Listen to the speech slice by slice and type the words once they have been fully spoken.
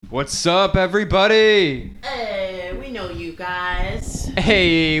What's up, everybody? Hey, we know you guys.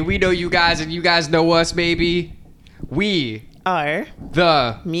 Hey, we know you guys, and you guys know us, maybe. We are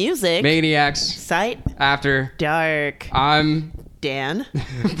the Music Maniacs Sight After Dark. I'm Dan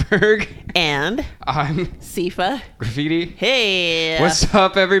Berg. and I'm Sifa Graffiti. Hey. What's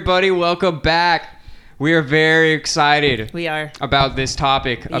up, everybody? Welcome back. We are very excited. We are. About this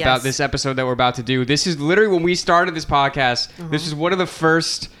topic, about this episode that we're about to do. This is literally when we started this podcast. This is one of the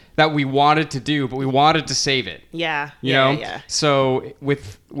first that we wanted to do, but we wanted to save it. Yeah. You know? Yeah. So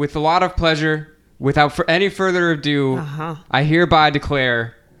with a lot of pleasure, without any further ado, I hereby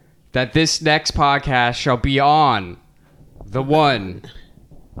declare that this next podcast shall be on the one,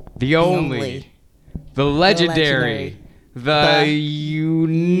 the only, the legendary, the unique,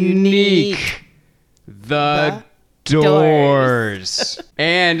 the Doors.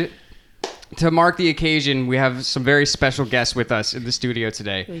 And to mark the occasion, we have some very special guests with us in the studio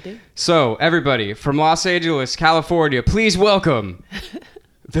today. We do. So, everybody from Los Angeles, California, please welcome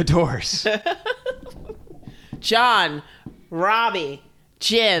the Doors. John, Robby,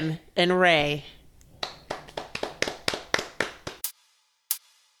 Jim, and Ray.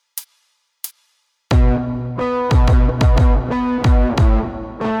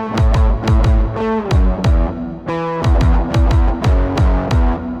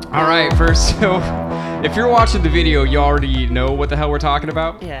 All right, first, so if you're watching the video, you already know what the hell we're talking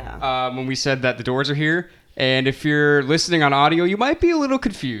about. Yeah. When we said that the Doors are here. And if you're listening on audio, you might be a little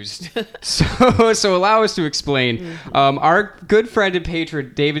confused. So allow us to explain. Our good friend and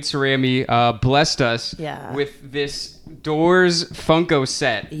patron, David Cerami, blessed us with this Doors Funko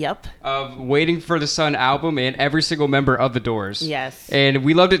set. Yep. Of Waiting for the Sun album and every single member of the Doors. Yes. And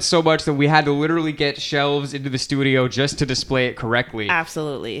we loved it so much that we had to literally get shelves into the studio just to display it correctly.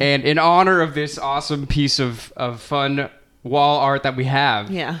 Absolutely. And in honor of this awesome piece of fun wall art that we have,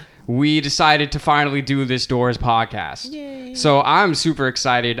 we decided to finally do this Doors podcast. Yay. So I'm super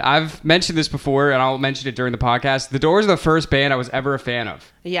excited. I've mentioned this before, and I'll mention it during the podcast. The Doors are the first band I was ever a fan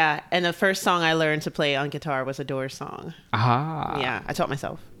of. Yeah, and the first song I learned to play on guitar was a Doors song. Aha. Yeah, I taught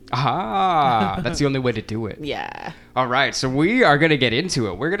myself. Aha. That's the only way to do it. Yeah. All right, so we are going to get into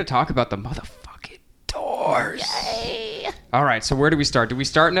it. We're going to talk about the motherfucking Doors. Yay. All right, so where do we start? Do we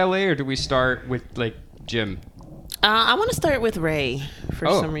start in LA or do we start with, like, Jim? I want to start with Ray for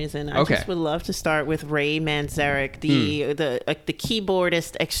some reason. I just would love to start with Ray Manzarek, the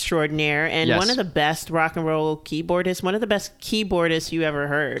keyboardist extraordinaire and one of the best rock and roll keyboardists, one of the best keyboardists you ever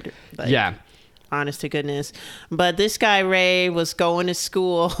heard. Like, honest to goodness. But this guy, Ray, was going to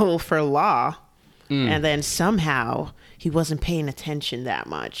school for law, and then somehow he wasn't paying attention that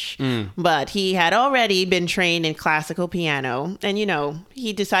much. But he had already been trained in classical piano. And, you know,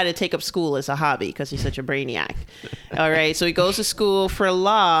 he decided to take up school as a hobby because he's such a brainiac. All right. So he goes to school for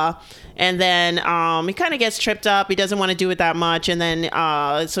law. And then he kind of gets tripped up. He doesn't want to do it that much. And then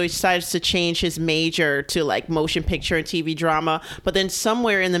so he decides to change his major to like motion picture and TV drama. But then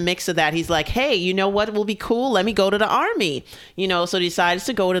somewhere in the mix of that, he's like, hey, you know what will be cool? Let me go to the Army. You know, so he decides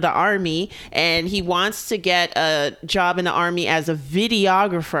to go to the Army. And he wants to get a job in the Army as a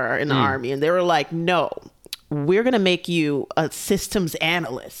videographer in the Army. And they were like, no, we're going to make you a systems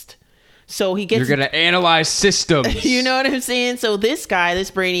analyst. So he gets... You're going to analyze systems. You know what I'm saying? So this guy,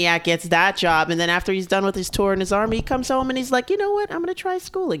 this brainiac, gets that job. And then after he's done with his tour in his Army, he comes home and he's like, you know what? I'm going to try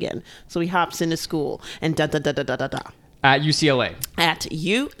school again. So he hops into school and da-da-da-da-da-da-da. At UCLA. At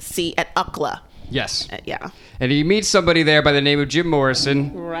UCLA. Yes. Yeah. And he meets somebody there by the name of Jim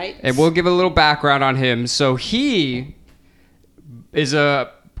Morrison. Right. And we'll give a little background on him. So he is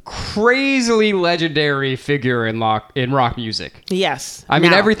a crazily legendary figure in rock music. Yes. I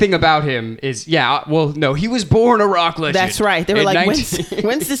mean, everything about him is, no, he was born a rock legend. That's right. They were like,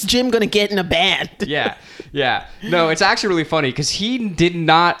 when's this Jim going to get in a band? Yeah. No, it's actually really funny because he did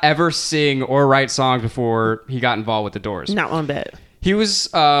not ever sing or write songs before he got involved with the Doors. Not one bit. He was,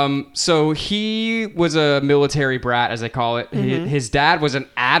 so he was a military brat, as they call it. His dad was an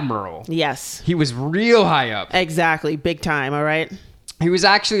admiral. Yes. He was real high up. Exactly. Big time, all right? He was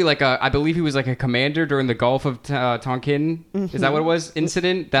actually I believe he was like a commander during the Gulf of Tonkin. Is that what it was?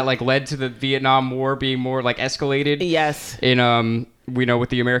 Incident that like led to the Vietnam War being more like escalated. Yes. In, we know with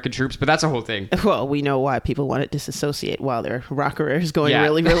the American troops, but that's a whole thing. Well, we know why people want to disassociate while their rock career is going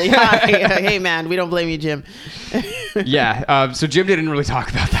really, really high. Hey, man, we don't blame you, Jim. So Jim didn't really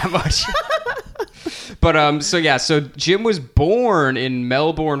talk about that much. But, so Jim was born in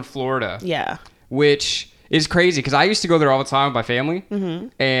Melbourne, Florida. Yeah. Which is crazy because I used to go there all the time with my family.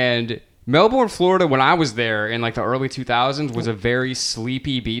 And Melbourne, Florida, when I was there in like the early 2000s, was a very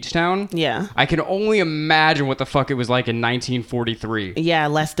sleepy beach town. Yeah. I can only imagine what the fuck it was like in 1943. Yeah,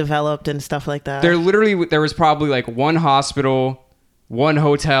 less developed and stuff like that. There was probably like one hospital, one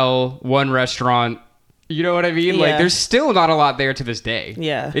hotel, one restaurant. You know what I mean? Yeah. Like, there's still not a lot there to this day.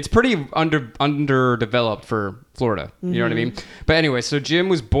 Yeah. It's pretty underdeveloped for Florida. You know what I mean? But anyway, so Jim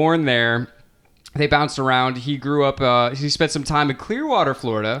was born there. They bounced around. He grew up, he spent some time in Clearwater,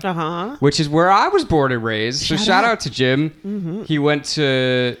 Florida, which is where I was born and raised. So shout out to Jim. Mm-hmm. He went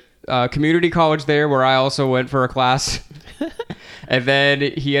to community college there, where I also went for a class. And then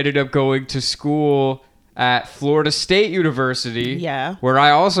he ended up going to school at Florida State University, where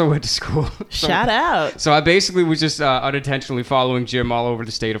I also went to school. Shout out. So I basically was just unintentionally following Jim all over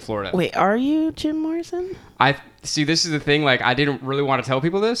the state of Florida. Wait, are you Jim Morrison? See, this is the thing. Like, I didn't really want to tell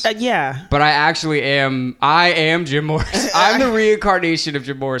people this. Yeah. But I actually am. I am Jim Morrison. I'm the reincarnation of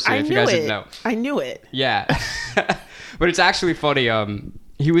Jim Morrison, if you guys didn't know. I knew it. Yeah. But it's actually funny.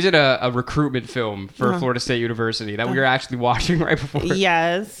 He was in a recruitment film for Florida State University that we were actually watching right before.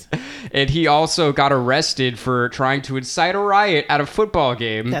 Yes. And he also got arrested for trying to incite a riot at a football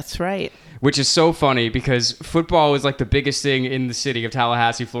game. That's right. Which is so funny because football is like the biggest thing in the city of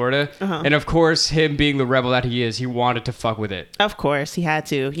Tallahassee, Florida. And of course, him being the rebel that he is, he wanted to fuck with it. Of course, he had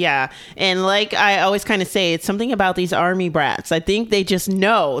to. Yeah. And like I always kind of say, it's something about these army brats. I think they just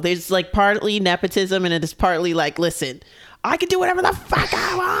know. There's like partly nepotism and it is partly like, listen, I can do whatever the fuck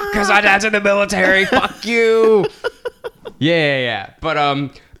I want. Because my dad's in the military. Fuck you. Yeah.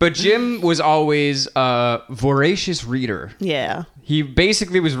 But Jim was always a voracious reader. Yeah. He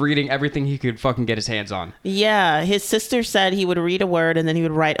basically was reading everything he could fucking get his hands on. Yeah. His sister said he would read a word and then he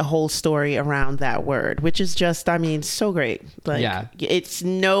would write a whole story around that word, which is just, I mean, so great. Like, it's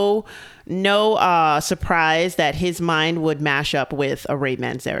no surprise that his mind would mash up with a Ray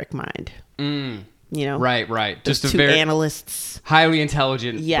Manzarek mind. You know, right. Just two analysts, highly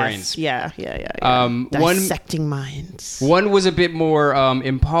intelligent brains. Yeah. Dissecting minds. One was a bit more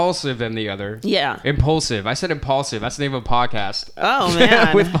impulsive than the other. Yeah, impulsive. I said impulsive. That's the name of a podcast. Oh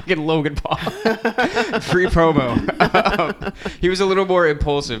man, with fucking Logan Paul. Free promo. He was a little more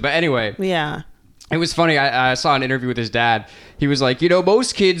impulsive, but anyway. Yeah. It was funny. I saw an interview with his dad. He was like,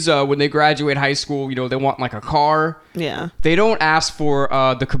 most kids, when they graduate high school, they want like a car. Yeah. They don't ask for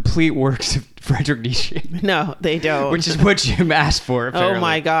the complete works of Friedrich Nietzsche. No, they don't. Which is what Jim asked for, apparently. Oh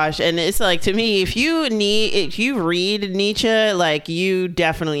my gosh. And it's like, to me, if you read Nietzsche, like, you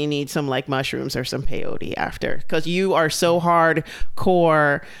definitely need some like mushrooms or some peyote after, because you are so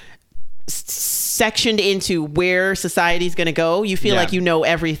hardcore sectioned into where society's gonna go. You feel like you know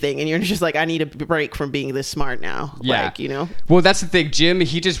everything and you're just like, I need a break from being this smart now. Well, that's the thing. Jim,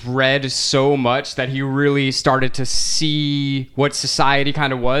 he just read so much that he really started to see what society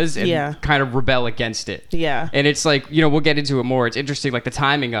kind of was and kind of rebel against it. And it's like, we'll get into it more. It's interesting, like the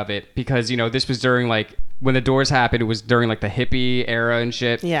timing of it, because this was during like when the Doors happened. It was during like the hippie era and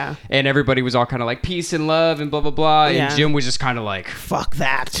shit. Yeah. And everybody was all kind of like peace and love and blah blah blah. And Jim was just kind of like, fuck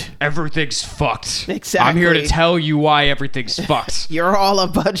that. Everything's fucked. Exactly. I'm here to tell you why everything's fucked. You're all a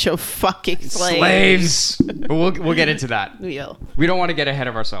bunch of fucking slaves. But we'll get into that. We don't want to get ahead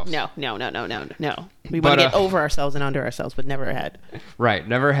of ourselves. No. We want to get over ourselves and under ourselves, but never ahead. Right,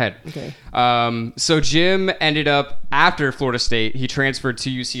 never ahead. Okay. So Jim ended up, after Florida State, he transferred to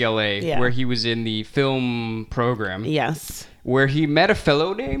UCLA, where he was in the film program. Yes. Where he met a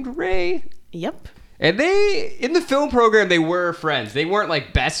fellow named Ray. Yep. And in the film program, they were friends. They weren't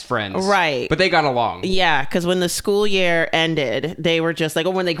like best friends. Right. But they got along. Yeah, because when the school year ended, they were just like,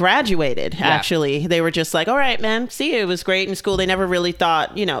 when they graduated, actually, they were just like, all right, man, see you. It was great in school. They never really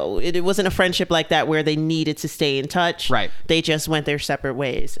thought, it wasn't a friendship like that where they needed to stay in touch. Right. They just went their separate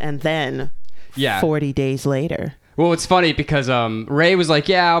ways. And then 40 days later. Well, it's funny because Ray was like,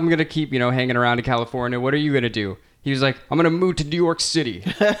 I'm going to keep, hanging around in California. What are you going to do? He was like, I'm going to move to New York City.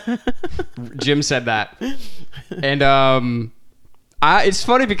 Jim said that. And it's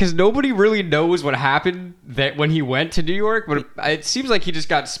funny because nobody really knows what happened that when he went to New York, but it seems like he just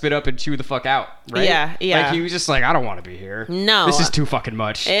got spit up and chewed the fuck out, right? Yeah. Like he was just like, I don't want to be here. No. This is too fucking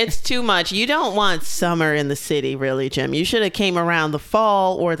much. It's too much. You don't want summer in the city, really, Jim. You should have came around the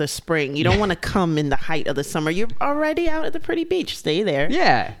fall or the spring. You don't want to come in the height of the summer. You're already out at the pretty beach. Stay there.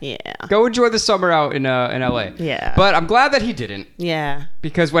 Yeah. Go enjoy the summer out in LA. Yeah. But I'm glad that he didn't. Yeah.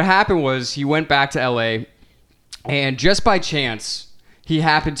 Because what happened was he went back to LA and just by chance, he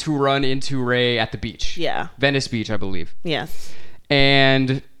happened to run into Ray at the beach. Yeah. Venice Beach, I believe. Yes.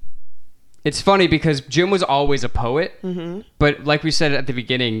 And it's funny because Jim was always a poet, but like we said at the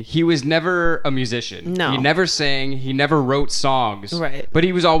beginning, he was never a musician. No. He never sang. He never wrote songs. Right. But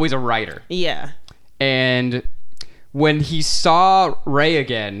he was always a writer. Yeah. And when he saw Ray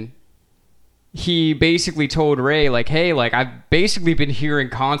again, he basically told Ray, like, hey, like, I've basically been hearing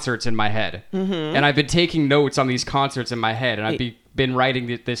concerts in my head. And I've been taking notes on these concerts in my head. And I've been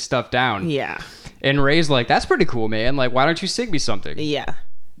writing this stuff down. Yeah. And Ray's like, that's pretty cool, man. Like, why don't you sing me something? Yeah.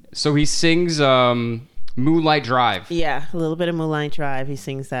 So he sings Moonlight Drive. Yeah, a little bit of Moonlight Drive. He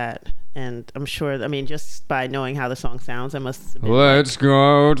sings that. And I'm sure, I mean, just by knowing how the song sounds, I must have been Let's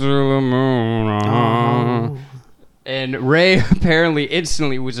go to the moon. Oh. And Ray apparently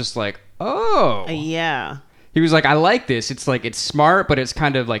instantly was just like, oh. Yeah. He was like, I like this. It's like, it's smart, but it's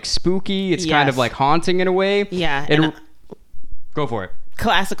kind of like spooky. It's kind of like haunting in a way. Yeah. And go for it.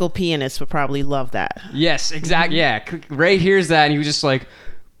 Classical pianists would probably love that. Yes, exactly. Yeah. Ray hears that and he was just like,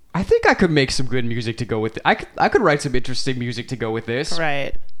 I think I could make some good music to go with it. I could write some interesting music to go with this.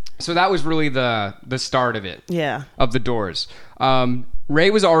 Right. So that was really the start of it. Yeah. Of the Doors. Ray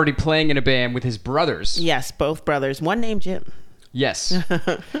was already playing in a band with his brothers. Yes, both brothers. One named Jim. Yes.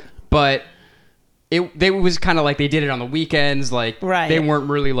 But they was kind of like they did it on the weekends. Like they weren't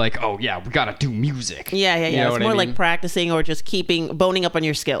really like, oh yeah, we gotta do music. Yeah. You know, it's more like practicing or just boning up on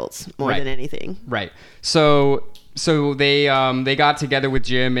your skills more than anything. Right. So they got together with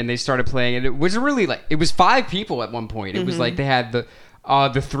Jim and they started playing, and it was really like it was 5 people at one point. It was like they had the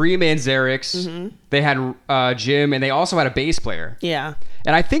 3 Manzareks, they had Jim, and they also had a bass player. Yeah.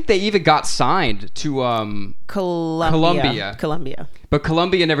 And I think they even got signed to Columbia. But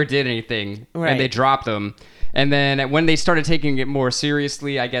Columbia never did anything, and they dropped them. And then when they started taking it more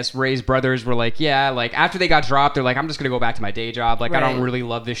seriously, I guess Ray's brothers were like, yeah, like after they got dropped, they're like, I'm just going to go back to my day job. Like, I don't really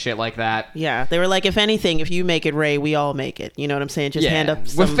love this shit like that. Yeah. They were like, if anything, if you make it, Ray, we all make it. You know what I'm saying? Just hand up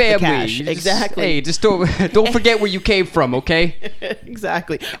some with family. Cash. Exactly. Hey, just don't forget where you came from, okay?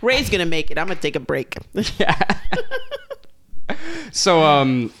 Exactly. Ray's going to make it. I'm going to take a break. Yeah.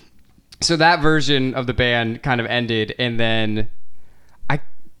 So that version of the band kind of ended, and then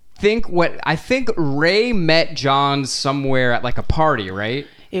I think Ray met John somewhere at like a party, right?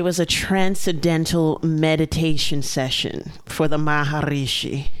 It was a transcendental meditation session for the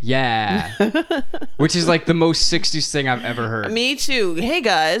Maharishi. Yeah. Which is like the most 60s thing I've ever heard. Me too. Hey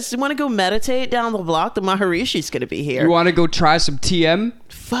guys, you want to go meditate down the block? The Maharishi's going to be here. You want to go try some TM?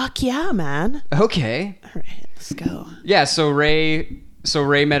 Fuck yeah, man. Okay. All right, let's go. Yeah, so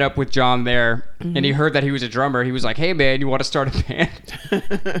Ray met up with John there, and he heard that he was a drummer. He was like, hey, man, you want to start a band?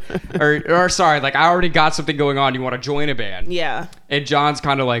 or sorry, like, I already got something going on. You want to join a band? Yeah. And John's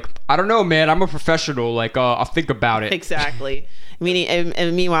kind of like, I don't know, man. I'm a professional. Like, I'll think about it. Exactly.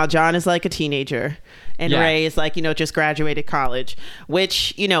 And meanwhile, John is like a teenager. And Ray is like, just graduated college,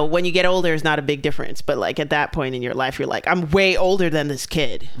 which, when you get older is not a big difference. But like at that point in your life, you're like, I'm way older than this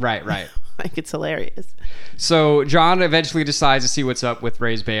kid. Right. Like, it's hilarious. So John eventually decides to see what's up with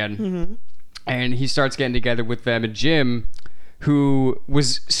Ray's band, and he starts getting together with them. And Jim, who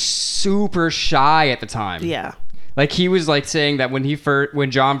was super shy at the time, like he was like saying that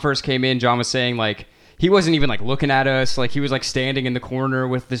when John first came in, John was saying like he wasn't even like looking at us, like he was like standing in the corner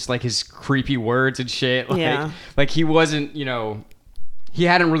with this like his creepy words and shit, like he wasn't, he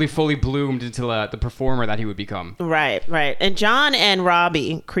hadn't really fully bloomed into the performer that he would become. Right. And John and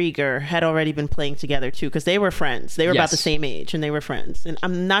Robby Krieger had already been playing together too, because they were friends. They were about the same age, and they were friends. And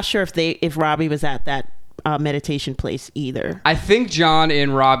I'm not sure if Robby was at that meditation place either. I think John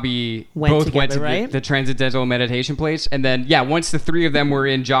and Robby both went to the transcendental meditation place, and then once the 3 of them were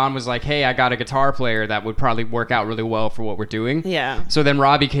in, John was like, "Hey, I got a guitar player that would probably work out really well for what we're doing." Yeah. So then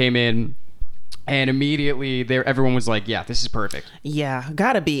Robby came in. And immediately, everyone was like, yeah, this is perfect. Yeah,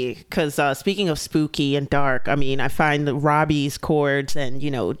 gotta be. Because speaking of spooky and dark, I mean, I find that Robby's chords and,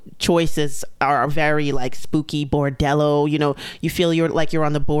 choices are very, like, spooky bordello. You feel you're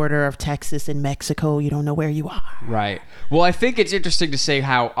on the border of Texas and Mexico. You don't know where you are. Right. Well, I think it's interesting to say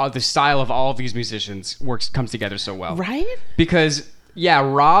how the style of all of these musicians comes together so well. Right? Because... yeah,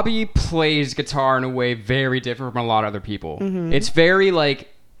 Robby plays guitar in a way very different from a lot of other people. It's very, like...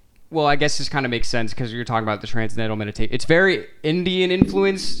 well, I guess this kind of makes sense because you're talking about the transcendental meditation. It's very Indian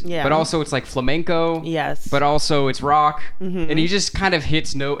influence, but also it's like flamenco. Yes. But also it's rock. And he just kind of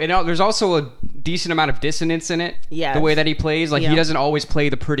hits note. And there's also a decent amount of dissonance in it. Yeah. The way that he plays. Like, he doesn't always play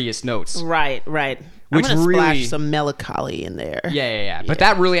the prettiest notes. Right. I'm going to splash some melancholy in there. Yeah. But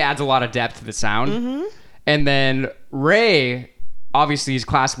that really adds a lot of depth to the sound. And then Ray, obviously, he's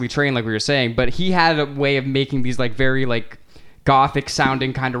classically trained, like we were saying, but he had a way of making these, like, very, like, gothic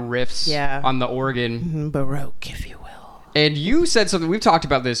sounding kind of riffs on the organ. Baroque, if you will. And you said something, we've talked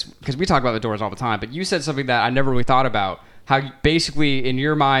about this because we talk about the Doors all the time, but you said something that I never really thought about. How basically, in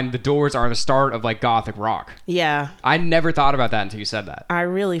your mind, the Doors are the start of like gothic rock. Yeah. I never thought about that until you said that. I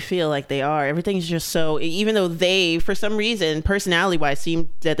really feel like they are. Everything's just so, even though they, for some reason, personality-wise, seemed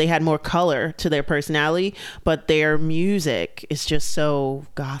that they had more color to their personality, but their music is just so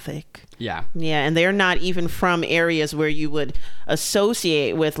gothic. Yeah. Yeah, and they're not even from areas where you would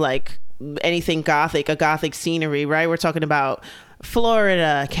associate with like anything gothic, a gothic scenery, right? We're talking about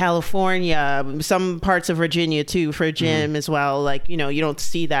Florida, California, some parts of Virginia too for Jim as well. Like, you know, you don't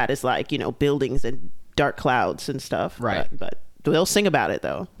see that as like, you know, buildings and dark clouds and stuff. Right. But they'll sing about it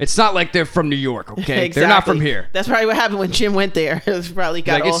though. It's not like they're from New York, okay? Exactly. They're not from here. That's probably what happened when Jim went there. It was probably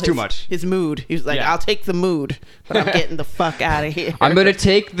got like, it's too much. His mood. He was like, I'll take the mood, but I'm getting the fuck out of here. I'm gonna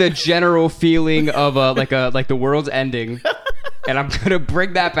take the general feeling of like the world's ending. And I'm going to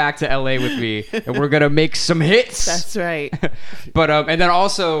bring that back to LA with me. And we're going to make some hits. That's right. But, and then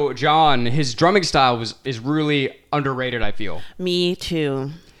also John, his drumming style is really underrated, I feel. Me too.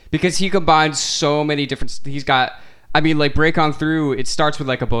 Because he combines so many different, he's got, I mean, like Break On Through, it starts with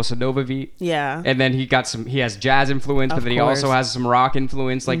like a bossa nova beat. Yeah. And then he has jazz influence, but then he also has some rock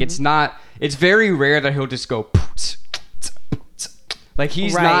influence. Like it's very rare that he'll just go, like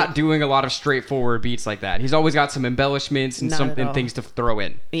he's not doing a lot of straightforward beats like that. He's always got some embellishments and things to throw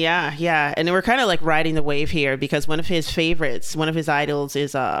in. Yeah. And we're kind of like riding the wave here because one of his idols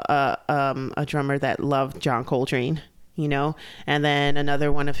is a drummer that loved John Coltrane, you know, and then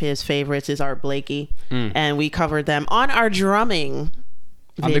another one of his favorites is Art Blakey, and we covered them on our drumming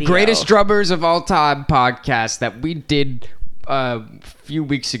video. On the Greatest Drummers of All Time podcast that we did a few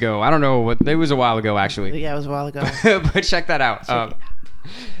weeks ago. I don't know what it was, a while ago actually. Yeah, it was a while ago. But check that out.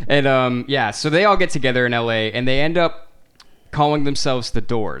 So they all get together in LA and they end up calling themselves the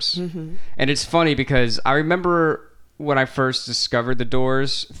Doors. And it's funny because I remember when I first discovered the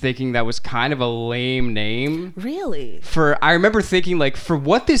Doors thinking that was kind of a lame name. Really? I remember thinking like, for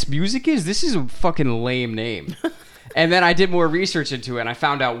what this music is, this is a fucking lame name. And then I did more research into it and I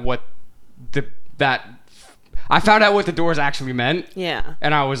found out what the Doors actually meant. Yeah.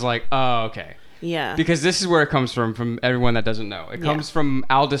 And I was like, oh, okay. Yeah. Because this is where it comes from everyone that doesn't know. It comes from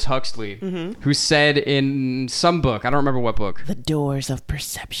Aldous Huxley, who said in some book, I don't remember what book. The Doors of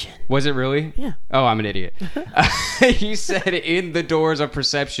Perception. Was it really? Yeah. Oh, I'm an idiot. He said in The Doors of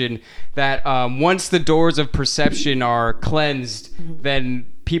Perception that once the doors of perception are cleansed, then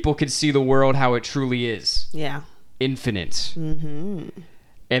people can see the world how it truly is. Yeah. Infinite.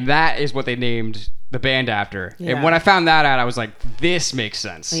 And that is what they named the band after. Yeah. And when I found that out, I was like, this makes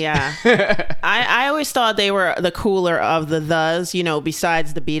sense. Yeah. I always thought they were the cooler of thes, you know,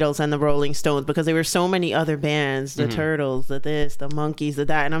 besides the Beatles and the Rolling Stones, because there were so many other bands, the Turtles, the this, the Monkees, the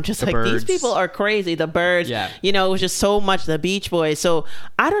that. And I'm just like, Birds. These people are crazy. The Birds, you know, it was just so much the Beach Boys. So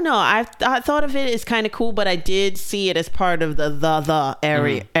I don't know. I thought of it as kind of cool, but I did see it as part of the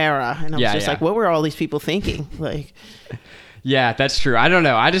era. And I was just like, what were all these people thinking? Like... Yeah, that's true. I don't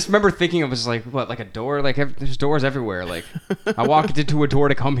know. I just remember thinking it was like, what, like a door? Like, there's doors everywhere. Like, I walked into a door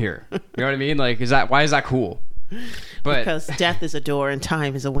to come here. You know what I mean? Like, why is that cool? But because death is a door and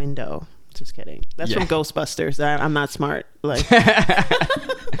time is a window. Just kidding. That's from Ghostbusters. I'm not smart. Like,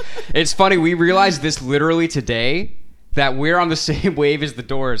 it's funny. We realized this literally today, that we're on the same wave as the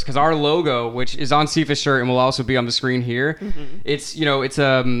Doors, because our logo, which is on Sifa's shirt and will also be on the screen here, it's, you know, it's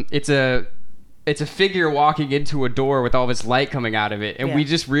a figure walking into a door with all this light coming out of it. And we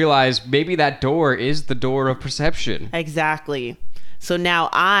just realized maybe that door is the door of perception. Exactly. So now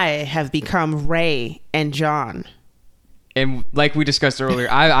I have become Ray and John. And like we discussed earlier,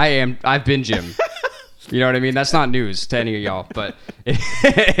 I've been Jim. You know what I mean? That's not news to any of y'all, but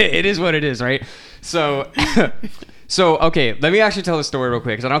it is what it is, right? So, okay, let me actually tell the story real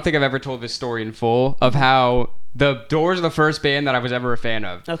quick, because I don't think I've ever told this story in full of how the Doors are the first band that I was ever a fan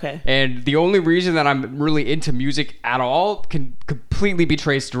of. Okay. And the only reason that I'm really into music at all can completely be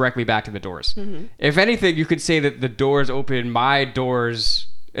traced directly back to the Doors. If anything, you could say that the Doors opened my doors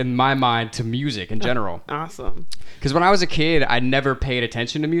in my mind to music in general. Awesome. Because when I was a kid, I never paid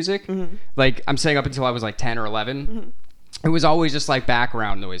attention to music. Like, I'm saying up until I was like 10 or 11. It was always just like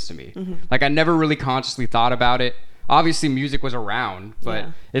background noise to me. Like, I never really consciously thought about it. Obviously, music was around, but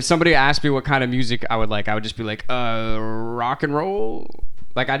if somebody asked me what kind of music I would like, I would just be like, rock and roll?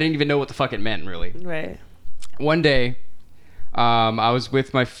 Like, I didn't even know what the fuck it meant, really. Right. One day, I was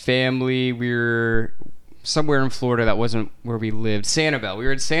with my family. We were somewhere in Florida that wasn't where we lived. Sanibel. We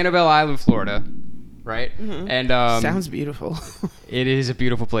were in Sanibel Island, Florida, right? And sounds beautiful. It is a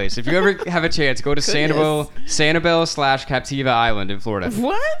beautiful place. If you ever have a chance, go to Sanibel / Captiva Island in Florida.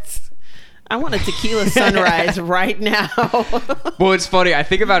 What? I want a tequila sunrise right now. Well, it's funny. I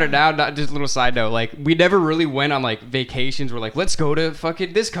think about it now, not just a little side note. Like, we never really went on, like, vacations. We're like, let's go to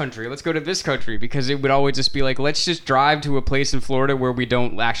fucking this country. Let's go to this country. Because it would always just be like, let's just drive to a place in Florida where we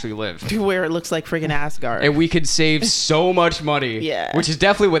don't actually live. Where it looks like friggin' Asgard. And we could save so much money. Yeah. Which is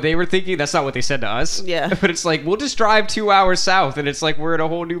definitely what they were thinking. That's not what they said to us. Yeah. But it's like, we'll just drive 2 hours south and it's like we're in a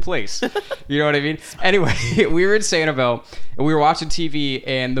whole new place. You know what I mean? Anyway, we were in Sanibel and we were watching TV,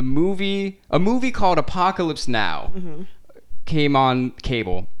 and a movie called Apocalypse Now came on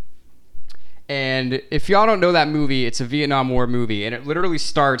cable. And if y'all don't know that movie, it's a Vietnam War movie, and it literally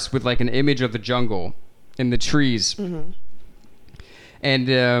starts with like an image of the jungle and the trees.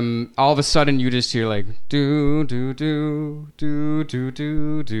 And all of a sudden you just hear like do do do do do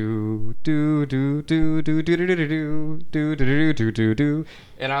do do do do do do do do do do do do do.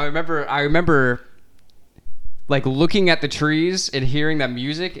 And I remember like looking at the trees and hearing that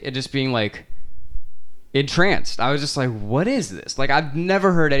music and just being like entranced. I was just like, what is this? Like, I've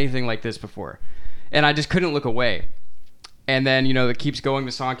never heard anything like this before. And I just couldn't look away. And then, you know, it keeps going,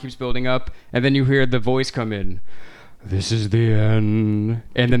 the song keeps building up, and then you hear the voice come in. This is the end.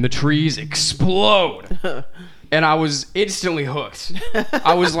 And then the trees explode. And I was instantly hooked.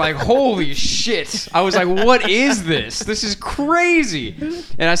 I was like, holy shit. I was like, what is this? This is crazy.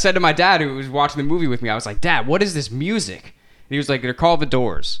 And I said to my dad, who was watching the movie with me, I was like, Dad, what is this music? And he was like, they're called The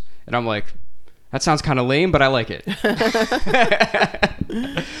Doors. And I'm like, that sounds kind of lame, but I like it.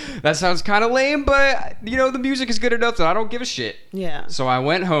 That sounds kind of lame, but, you know, the music is good enough that I don't give a shit. Yeah. So I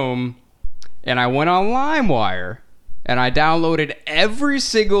went home, and I went on LimeWire, and I downloaded every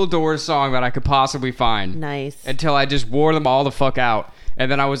single Doors song that I could possibly find. Nice. Until I just wore them all the fuck out.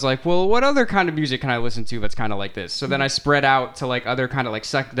 And then I was like, well, what other kind of music can I listen to that's kind of like this? So then I spread out to like other kind of like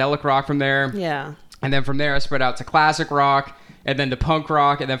psychedelic rock from there. Yeah. And then from there I spread out to classic rock, and then to punk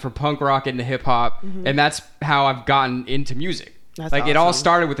rock, and then from punk rock into hip hop. And that's how I've gotten into music. That's like awesome. It all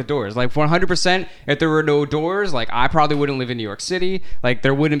started with the Doors. Like 100%, if there were no Doors, like I probably wouldn't live in New York City. Like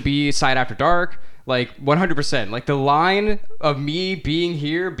there wouldn't be Sight After Dark. Like 100%. Like the line of me being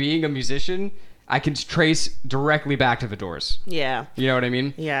here, being a musician, I can trace directly back to the Doors. Yeah. You know what I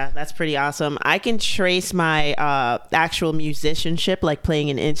mean? Yeah, that's pretty awesome. I can trace my actual musicianship, like playing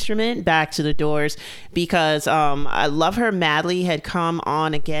an instrument, back to the Doors because I Love Her Madly had come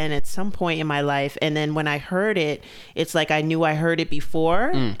on again at some point in my life. And then when I heard it, it's like I knew I heard it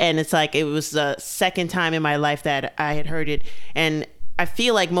before. And it's like it was the second time in my life that I had heard it. And I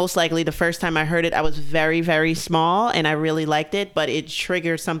feel like most likely the first time I heard it, I was very, very small and I really liked it, but it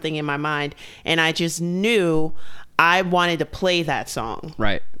triggered something in my mind. And I just knew I wanted to play that song.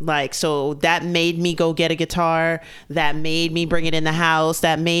 Right. Like, so that made me go get a guitar. That made me bring it in the house.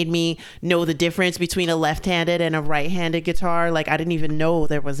 That made me know the difference between a left-handed and a right-handed guitar. Like, I didn't even know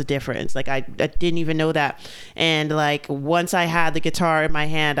there was a difference. Like, I didn't even know that. And like, once I had the guitar in my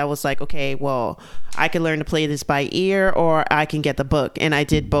hand, I was like, okay, well, I can learn to play this by ear or I can get the book. And I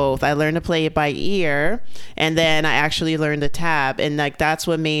did both. I learned to play it by ear and then I actually learned the tab. And like, that's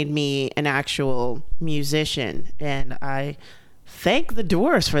what made me an actual musician. And I thank the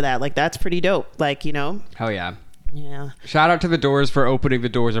Doors for that. Like, that's pretty dope. Like, you know. Hell yeah. Yeah. Shout out to the Doors for opening the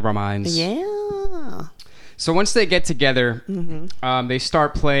doors of our minds. Yeah. So once they get together, they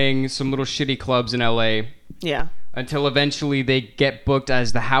start playing some little shitty clubs in LA. Yeah. Until eventually they get booked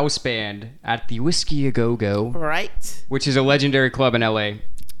as the house band at the Whiskey A Go Go. Right. Which is a legendary club in LA.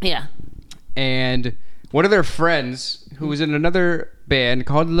 Yeah. And one of their friends, who was in another band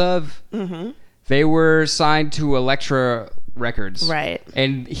called Love, they were signed to Elektra Records. Right.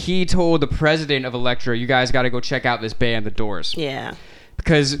 And he told the president of Elektra, you guys got to go check out this band, The Doors. Yeah.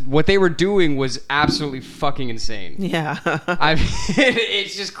 Because what they were doing was absolutely fucking insane. Yeah. I mean,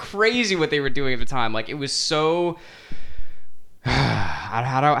 it's just crazy what they were doing at the time. Like, it was so...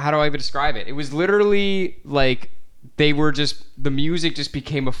 How do I even describe it? It was literally like they were just... The music just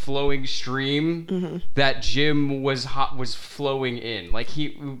became a flowing stream that Jim was flowing in. Like,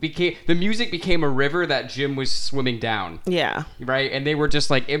 the music became a river that Jim was swimming down. Yeah. Right? And they were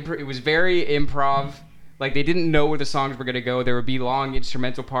just like... It was very improv. Like, they didn't know where the songs were going to go. There would be long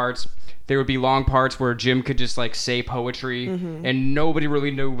instrumental parts. There would be long parts where Jim could just, like, say poetry. And nobody really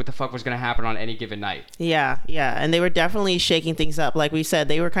knew what the fuck was going to happen on any given night. Yeah, yeah. And they were definitely shaking things up. Like we said,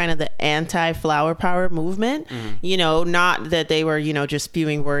 they were kind of the anti-flower power movement. You know, not that they were, you know, just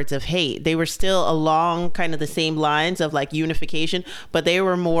spewing words of hate. They were still along kind of the same lines of, like, unification. But they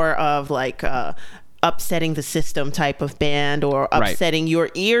were more of, like... upsetting the system type of band or upsetting your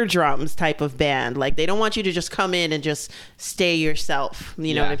eardrums type of band. Like, they don't want you to just come in and just stay yourself.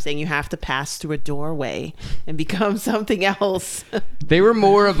 You know what I'm saying? You have to pass through a doorway and become something else. They were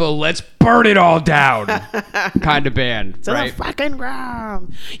more of a let's burn it all down kind of band, to right? The fucking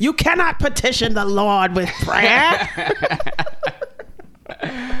ground. You cannot petition the Lord with prayer.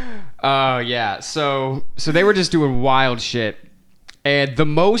 Oh, yeah. So they were just doing wild shit. And the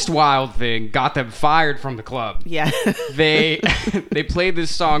most wild thing got them fired from the club. Yeah. They played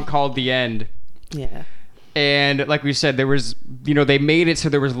this song called The End. Yeah. And like we said, there was, they made it so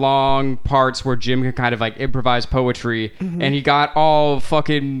there was long parts where Jim could kind of like improvise poetry. Mm-hmm. And he got all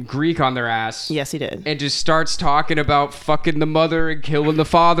fucking Greek on their ass. Yes, he did. And just starts talking about fucking the mother and killing the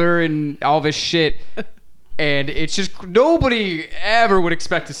father and all this shit. And it's just, nobody ever would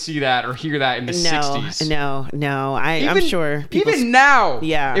expect to see that or hear that in the 60s. No. I'm sure. Even now,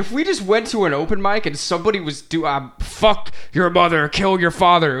 yeah. If we just went to an open mic and somebody was fuck your mother, kill your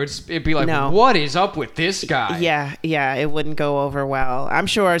father, it'd be like, what is up with this guy? Yeah, it wouldn't go over well. I'm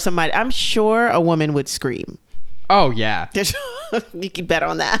sure a woman would scream. Oh, yeah. You can bet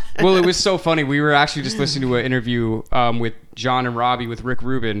on that. Well, it was so funny. We were actually just listening to an interview with John and Robby with Rick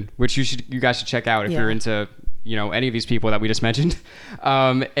Rubin, which you guys should check out if you're into any of these people that we just mentioned.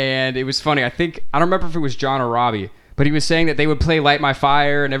 And it was funny. I don't remember if it was John or Robby, but he was saying that they would play Light My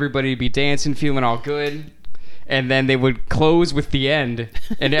Fire and everybody would be dancing, feeling all good. And then they would close with The End,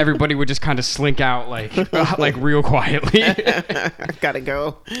 and everybody would just kind of slink out like real quietly. Gotta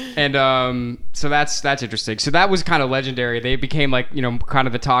go. And so that's interesting. So that was kind of legendary. They became like kind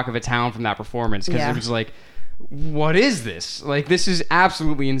of the talk of a town from that performance because it was like, what is this? Like, this is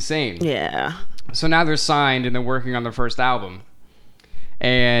absolutely insane. Yeah. So now they're signed and they're working on their first album,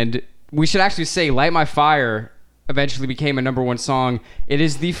 and we should actually say Light My Fire eventually became a #1 song. It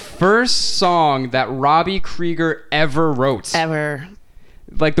is the first song that Robby Krieger ever wrote. Ever.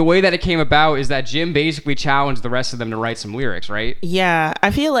 Like, the way that it came about is that Jim basically challenged the rest of them to write some lyrics, right? Yeah.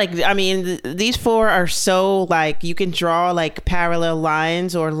 I feel like, these four are so, like, you can draw, like, parallel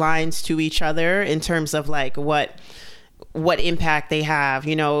lines or lines to each other in terms of, like, what impact they have.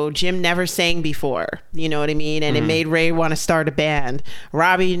 Jim never sang before, you know what I mean? And it made Ray want to start a band.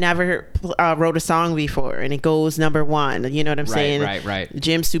 Robby never wrote a song before, and it goes #1. You know what I'm saying? Right.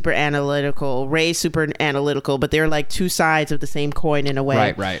 Jim's super analytical, Ray's super analytical, but they're like two sides of the same coin in a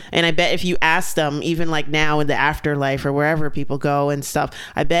way. Right. And I bet if you ask them, even like now in the afterlife or wherever people go and stuff,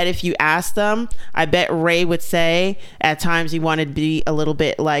 I bet if you ask them, I bet Ray would say at times he wanted to be a little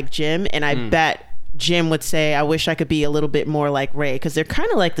bit like Jim, and I bet Jim would say, I wish I could be a little bit more like Ray, because they're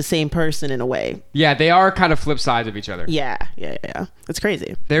kind of like the same person in a way. Yeah, they are kind of flip sides of each other. Yeah. It's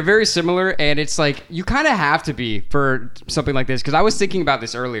crazy. They're very similar, and it's like, you kind of have to be for something like this, because I was thinking about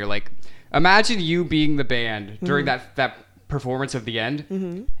this earlier. Like, imagine you being the band during that performance of The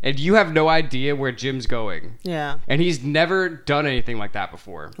End, and you have no idea where Jim's going. Yeah. And he's never done anything like that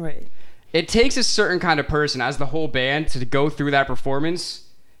before. Right. It takes a certain kind of person, as the whole band, to go through that performance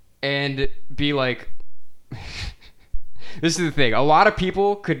and be like, this is the thing. A lot of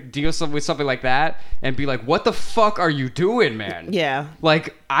people could deal with something like that and be like, what the fuck are you doing, man? Yeah.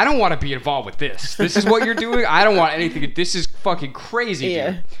 Like, I don't want to be involved with this. This is what you're doing? I don't want anything. This is fucking crazy,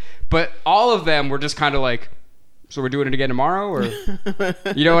 dude. But all of them were just kind of like, so we're doing it again tomorrow, or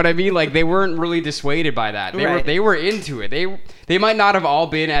you know what I mean? Like, they weren't really dissuaded by that. They were into it. They might not have all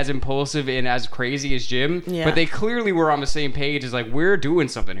been as impulsive and as crazy as Jim, but they clearly were on the same page as like, we're doing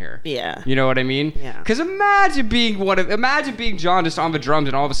something here. Yeah. You know what I mean? Yeah. Because imagine being John just on the drums,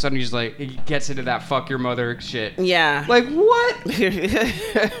 and all of a sudden he's like, he gets into that fuck your mother shit. Yeah. Like, what?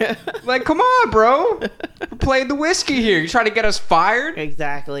 Like, come on, bro. We're playing the whiskey here. You trying to get us fired?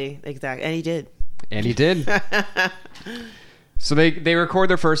 Exactly. And he did. So they record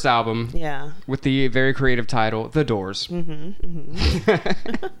their first album. Yeah. With the very creative title, The Doors.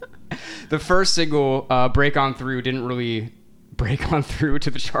 The first single, Break On Through, didn't really break on through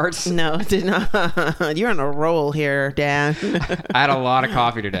to the charts. No, it did not. You're on a roll here, Dan. I had a lot of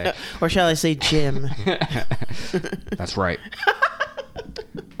coffee today. Or shall I say Jim? That's right.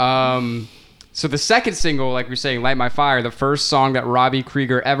 So the second single, like we're saying, Light My Fire, the first song that Robby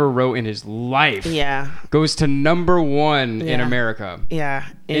Krieger ever wrote in his life, goes to #1 in America. Yeah.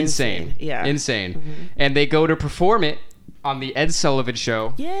 Insane. Yeah. Insane. And they go to perform it on the Ed Sullivan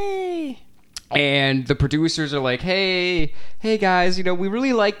Show. Yay. And the producers are like, hey guys, we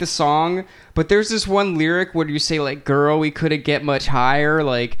really like the song, but there's this one lyric where you say, like, girl, we couldn't get much higher.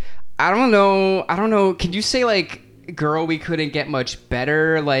 Like, I don't know. Can you say, like, girl, we couldn't get much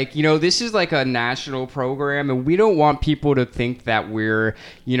better. Like, you know, this is like a national program, and we don't want people to think that we're,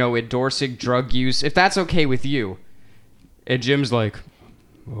 you know, endorsing drug use. If that's okay with you. And Jim's like,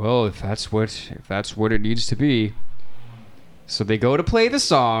 well, if that's what it needs to be. So they go to play the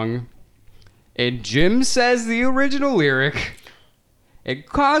song, and Jim says the original lyric. It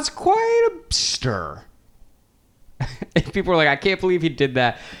caused quite a stir. And people are like, I can't believe he did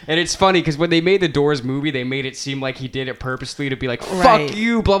that. And it's funny because when they made the Doors movie, they made it seem like he did it purposely to be like, fuck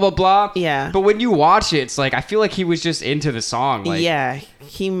you, blah, blah, blah. Yeah. But when you watch it, it's like, I feel like he was just into the song. Like, yeah.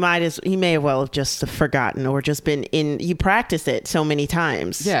 He may well have just forgotten or just been you practice it so many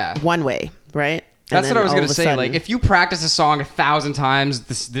times. Yeah. One way, right? That's what I was going to say. Sudden, like, if you practice a song 1,000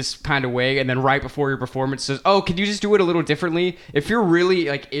 times this kind of way, and then right before your performance says, oh, could you just do it a little differently? If you're really,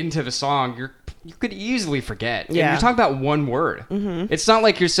 like, into the song, you could easily forget. Yeah. And you're talking about one word. Mm-hmm. It's not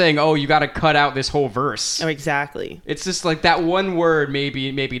like you're saying, oh, you got to cut out this whole verse. Oh, exactly. It's just like that one word,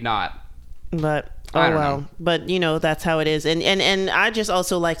 maybe not. But, oh, well. Know. But, you know, that's how it is. And I just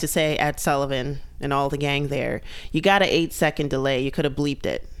also like to say, at Sullivan and all the gang there, you got an 8-second delay. You could have bleeped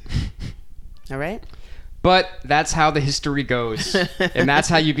it. All right. But that's how the history goes. And that's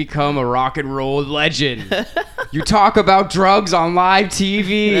how you become a rock and roll legend. You talk about drugs on live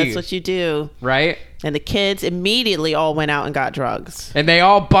TV. That's what you do. Right? And the kids immediately all went out and got drugs. And they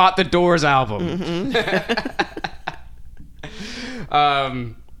all bought the Doors album.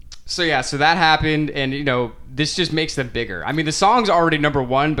 Mm-hmm. So that happened, and you know, this just makes them bigger. I mean, the song's already number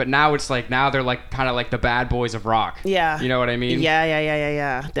one, but now it's like they're like kind of like the bad boys of rock. Yeah. You know what I mean?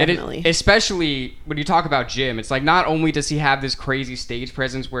 Yeah. Definitely. Especially when you talk about Jim, it's like not only does he have this crazy stage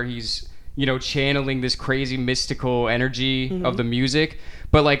presence where he's, you know, channeling this crazy mystical energy of the music,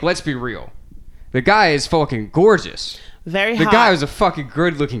 but like, let's be real. The guy is fucking gorgeous. Very hot. The guy was a fucking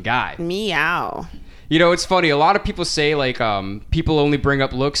good looking guy. Meow. You know, it's funny. A lot of people say, like, people only bring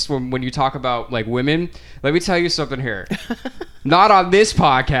up looks when you talk about, like, women. Let me tell you something here. Not on this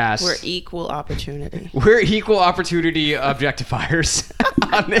podcast. We're equal opportunity. We're equal opportunity objectifiers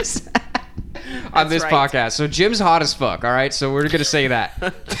on this podcast. So Jim's hot as fuck, all right? So we're going to say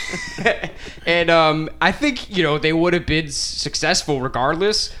that. And I think, you know, they would have been successful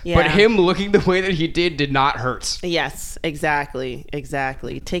regardless. Yeah. But him looking the way that he did not hurt. Yes, exactly.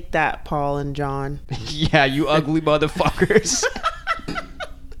 Take that, Paul and John. Yeah, you ugly motherfuckers.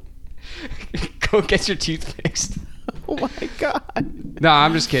 Go get your teeth fixed. Oh my God. No,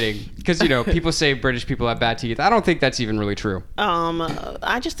 I'm just kidding. Because, you know, people say British people have bad teeth. I don't think that's even really true.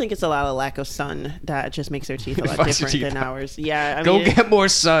 I just think it's a lot of lack of sun that just makes their teeth a lot different than ours. Yeah. Go get more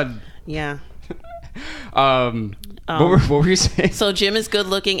sun. Yeah. What were you saying? So Jim is good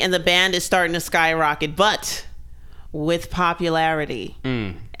looking and the band is starting to skyrocket, but with popularity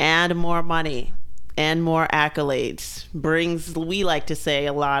and more money and more accolades brings, we like to say,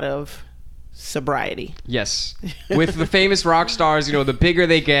 a lot of sobriety. Yes. With the famous rock stars, you know, the bigger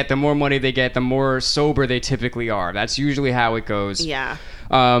they get, the more money they get, the more sober they typically are. That's usually how it goes. Yeah.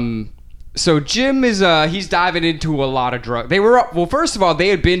 So Jim is he's diving into a lot of drugs. First of all, they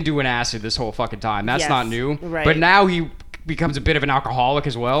had been doing acid this whole fucking time. That's not new. Right. But now he becomes a bit of an alcoholic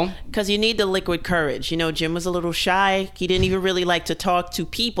as well. Because you need the liquid courage. You know, Jim was a little shy. He didn't even really like to talk to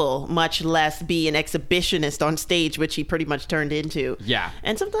people, much less be an exhibitionist on stage, which he pretty much turned into. Yeah.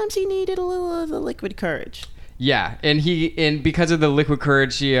 And sometimes he needed a little of the liquid courage. Yeah, and because of the liquid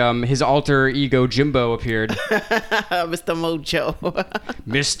courage, his alter ego Jimbo appeared. Mr. Mojo.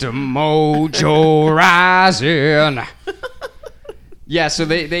 Mr. Mojo rising. Yeah, so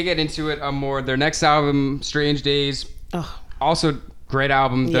they get into it more. Their next album, Strange Days, also great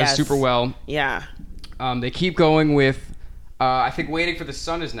album, does super well. Yeah. They keep going with, I think Waiting for the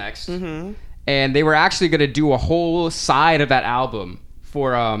Sun is next. Mm-hmm. And they were actually going to do a whole side of that album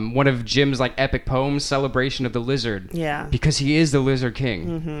for one of Jim's like epic poems, Celebration of the Lizard. Yeah. Because he is the Lizard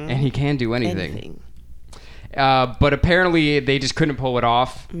King, and he can do anything. But apparently they just couldn't pull it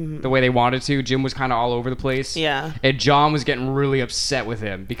off the way they wanted to. Jim was kind of all over the place. Yeah. And John was getting really upset with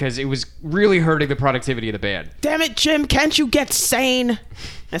him because it was really hurting the productivity of the band. Damn it, Jim, can't you get sane?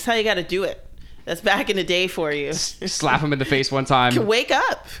 That's how you got to do it. That's back in the day for you. Slap him in the face one time. Wake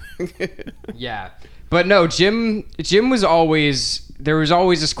up. Yeah. But no, Jim was always... There was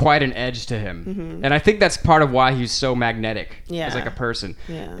always just quite an edge to him. Mm-hmm. And I think that's part of why he's so magnetic as like a person.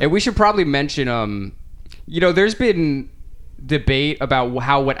 Yeah. And we should probably mention, you know, there's been debate about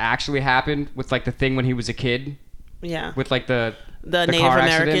what actually happened with like the thing when he was a kid. Yeah. With like the Native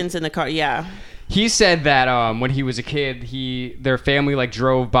Americans in the car. Yeah. He said that when he was a kid, their family like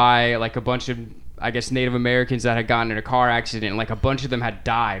drove by like a bunch of, I guess, Native Americans that had gotten in a car accident. And like a bunch of them had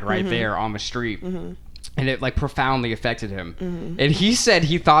died right there on the street. Mm-hmm. And it like profoundly affected him. And he said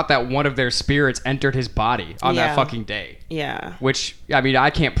he thought that one of their spirits entered his body on that fucking day. Yeah. Which, I mean,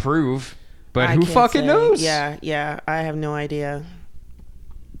 I can't prove, but who fucking knows? Yeah. I have no idea.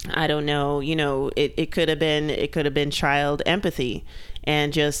 I don't know. You know, it could have been child empathy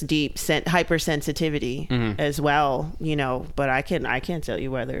and just deep hypersensitivity as well, you know, but I can't tell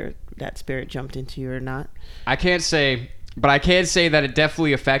you whether that spirit jumped into you or not. I can't say. But I can say that it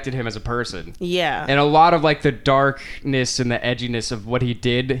definitely affected him as a person. Yeah. And a lot of like the darkness and the edginess of what he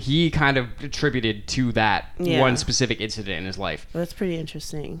did, he kind of attributed to that one specific incident in his life. Well, that's pretty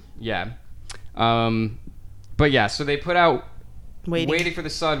interesting. Yeah. But yeah, so they put out Waiting for the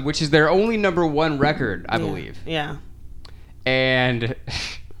Sun, which is their only #1 record, I believe. Yeah. And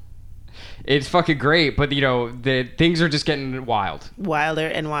it's fucking great, but you know, the things are just getting wild. Wilder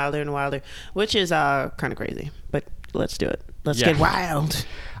and wilder and wilder, which is kind of crazy, but let's do it. Let's get wild.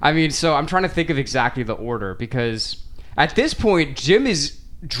 I mean, so I'm trying to think of exactly the order because at this point, Jim is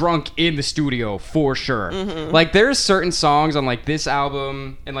drunk in the studio for sure. Like there's certain songs on like this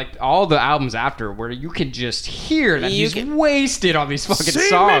album and like all the albums after where you can just hear that he's wasted on these fucking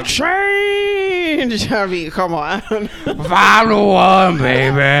songs. Change. I mean, come on. Final one,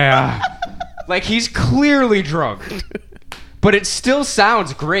 baby. Like he's clearly drunk. But it still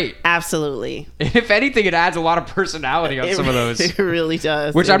sounds great. Absolutely. If anything, it adds a lot of personality on some of those. It really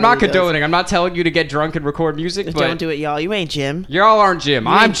does. Which I'm not condoning. I'm not telling you to get drunk and record music. But don't do it, y'all. You ain't Jim. Y'all aren't Jim.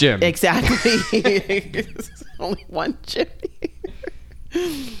 I'm Jim. Exactly. There's only one Jim.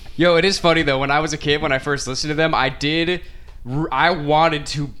 Yo, it is funny, though. When I was a kid, when I first listened to them, I wanted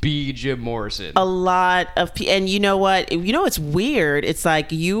to be Jim Morrison. A lot of people, and you know what? You know, it's weird. It's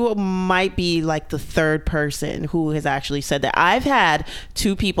like you might be like the third person who has actually said that. I've had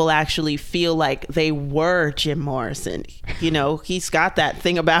 2 people actually feel like they were Jim Morrison. You know, he's got that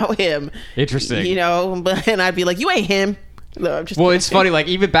thing about him. Interesting. You know, and I'd be like, you ain't him. No, I'm just kidding. It's funny, like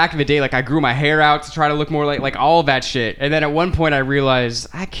even back in the day, like I grew my hair out to try to look more like all of that shit. And then at one point I realized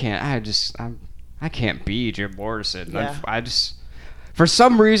I can't be Jim Morrison. Yeah. I just, for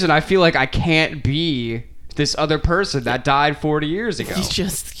some reason, I feel like I can't be this other person that died 40 years ago. You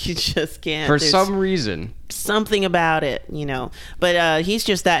just can't. For some reason. Something about it, you know. But he's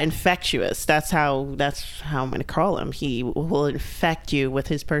just that infectious. That's how I'm going to call him. He will infect you with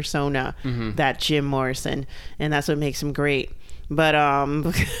his persona, that Jim Morrison. And that's what makes him great. But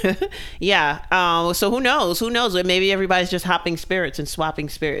so who knows? Maybe everybody's just hopping spirits and swapping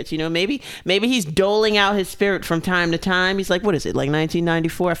spirits. You know, maybe he's doling out his spirit from time to time. He's like, what is it, like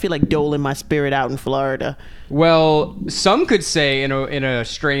 1994? I feel like doling my spirit out in Florida. Well, some could say in a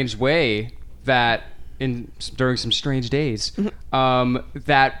strange way that during some strange days,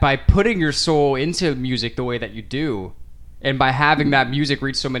 that by putting your soul into music the way that you do, and by having that music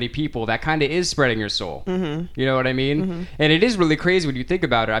reach so many people, that kind of is spreading your soul. You know what I mean? And it is really crazy when you think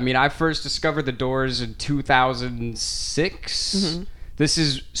about it. I mean, I first discovered the Doors in 2006. This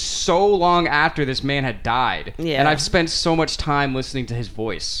is so long after this man had died. Yeah. And I've spent so much time listening to his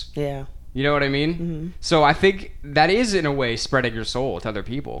voice. Yeah. You know what I mean? So I think that is, in a way, spreading your soul to other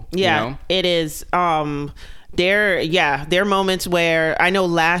people. Yeah, you know? It is. There are moments where I know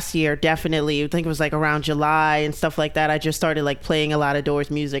last year, definitely, I think it was like around July and stuff like that, I just started like playing a lot of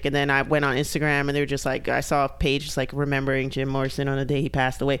Doors music, and then I went on Instagram and they were just like, I saw a page just like remembering Jim Morrison on the day he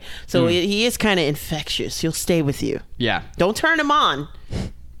passed away. So he is kind of infectious. He'll stay with you. Yeah. Don't turn him on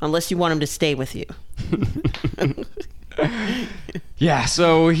unless you want him to stay with you. Yeah,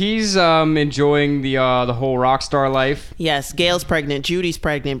 so he's enjoying the whole rock star life. Yes, Gail's pregnant, Judy's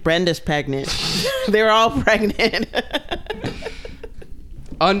pregnant, Brenda's pregnant. They're all pregnant.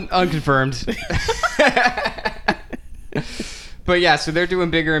 Unconfirmed. But yeah, so they're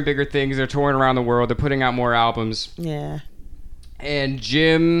doing bigger and bigger things. They're touring around the world. They're putting out more albums. Yeah. And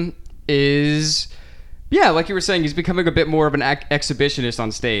Jim is... Yeah, like you were saying, he's becoming a bit more of an exhibitionist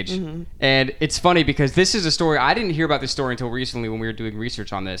on stage. And it's funny because this is a story, I didn't hear about this story until recently when we were doing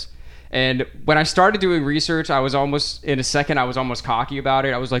research on this. And when I started doing research, I was almost cocky about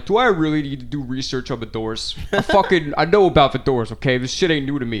it. I was like, do I really need to do research on the Doors? I know about the Doors, okay? This shit ain't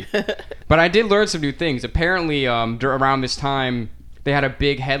new to me. But I did learn some new things. Apparently, around this time, they had a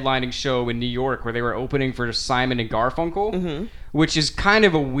big headlining show in New York where they were opening for Simon and Garfunkel, which is kind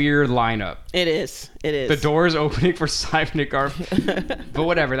of a weird lineup. It is. The Doors opening for Simon and Garfunkel. But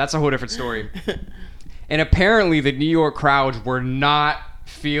whatever, that's a whole different story. And apparently the New York crowds were not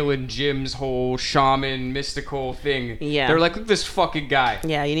feeling Jim's whole shaman mystical thing. Yeah. They're like, look at this fucking guy.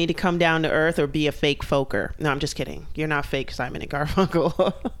 Yeah, you need to come down to earth or be a fake folker. No, I'm just kidding. You're not fake Simon and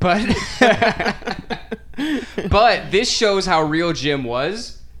Garfunkel. But this shows how real Jim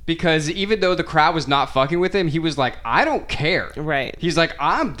was, because even though the crowd was not fucking with him, he was like, I don't care. Right. He's like,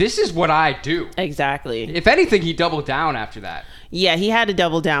 this is what I do. Exactly. If anything, he doubled down after that. Yeah, he had to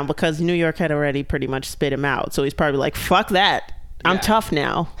double down because New York had already pretty much spit him out. So he's probably like, fuck that. I'm tough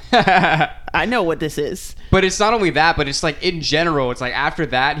now. I know what this is. But it's not only that, but it's like in general, it's like after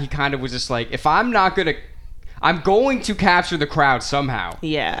that, he kind of was just like, if I'm going to capture the crowd somehow.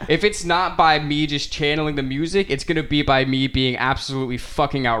 Yeah. If it's not by me just channeling the music, it's going to be by me being absolutely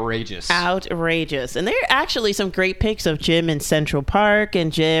fucking outrageous. Outrageous. And there are actually some great pics of Jim in Central Park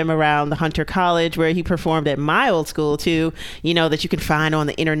and Jim around the Hunter College where he performed at my old school too, that you can find on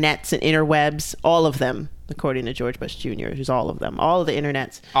the internets and interwebs, all of them. According to George Bush Jr., who's all of them. All of the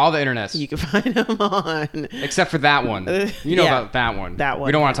internets. All the internets. You can find them on. Except for that one. About that one. That one.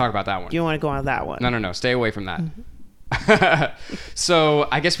 We don't want to talk about that one. You don't want to go on that one. No. Stay away from that. So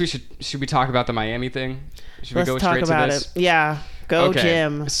I guess should we talk about the Miami thing? Should we go straight to this? Yeah. Go, okay.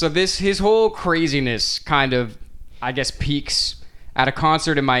 Jim. So his whole craziness kind of, I guess, peaks at a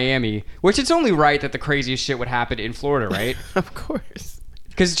concert in Miami, which it's only right that the craziest shit would happen in Florida, right? Of course.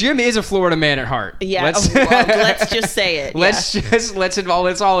 Because Jim is a Florida man at heart. Yeah, let's just say it.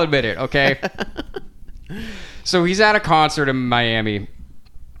 Let's all admit it, okay? So he's at a concert in Miami,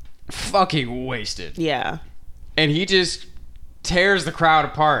 fucking wasted. Yeah. And he just tears the crowd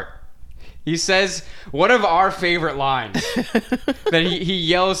apart. He says one of our favorite lines that he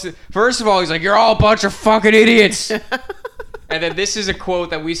yells. First of all, he's like, "You're all a bunch of fucking idiots." And then this is a quote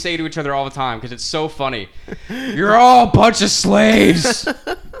that we say to each other all the time because it's so funny. "You're all a bunch of slaves."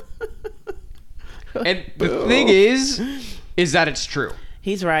 And the thing is that it's true.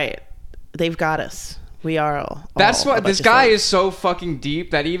 He's right. They've got us. We are all. That's what this guy is so fucking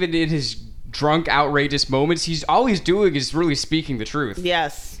deep that even in his drunk, outrageous moments, he's all he's doing is really speaking the truth.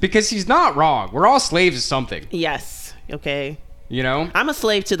 Yes. Because he's not wrong. We're all slaves of something. Yes. Okay. I'm a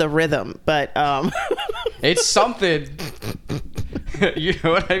slave to the rhythm, but it's something. You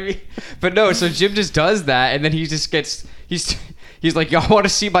know what I mean? But no, so Jim just does that, and then he just gets he's like, "Y'all want to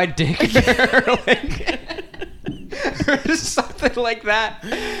see my dick?" or something like that.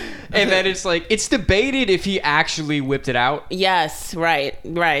 And then it's like, it's debated if he actually whipped it out. Yes, right.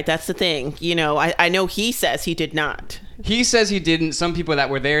 That's the thing. I know he says he did not. He says he didn't. Some people that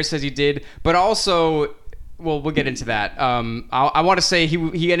were there says he did, but also, well, we'll get into that. I want to say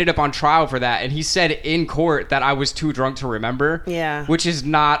he ended up on trial for that, and he said in court that I was too drunk to remember. Yeah. Which is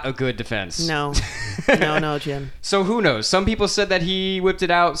not a good defense. No, Jim. So who knows? Some people said that he whipped it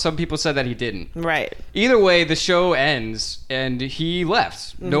out. Some people said that he didn't. Right. Either way, the show ends, and he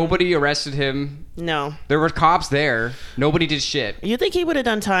left. Mm-hmm. Nobody arrested him. No. There were cops there. Nobody did shit. You think he would have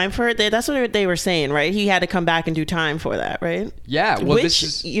done time for it? That's what they were saying, right? He had to come back and do time for that, right? Yeah. Well,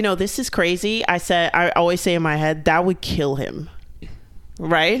 this is crazy. I always say in my head, that would kill him.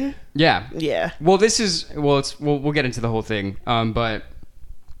 Right? Yeah. Yeah. Well, we'll get into the whole thing. But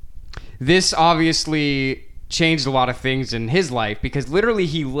this obviously changed a lot of things in his life because literally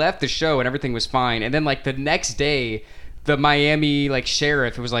he left the show and everything was fine. And then like the next day, the Miami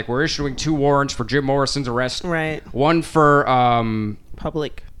sheriff, it was like, we're issuing 2 warrants for Jim Morrison's arrest. Right. One for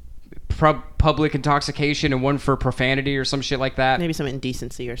public intoxication and one for profanity or some shit like that. Maybe some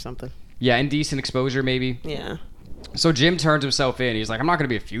indecency or something. Yeah, indecent exposure maybe. Yeah. So Jim turns himself in. He's like, I'm not going to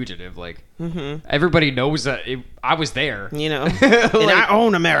be a fugitive. Everybody knows that I was there. And I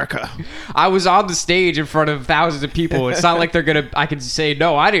own America. I was on the stage in front of thousands of people. It's not like I can say,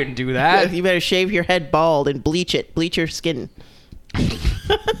 no, I didn't do that. You better shave your head bald and bleach your skin.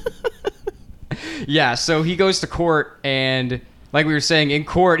 Yeah, so he goes to court, and like we were saying, in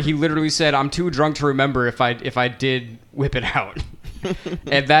court, he literally said, I'm too drunk to remember if I did whip it out.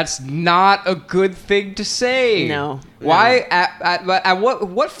 And that's not a good thing to say. No. Why? At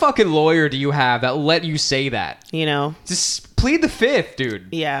what fucking lawyer do you have that let you say that? Just plead the fifth, dude.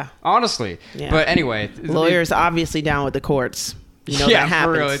 Yeah. Honestly. Yeah. But anyway, lawyers obviously down with the courts. Yeah, that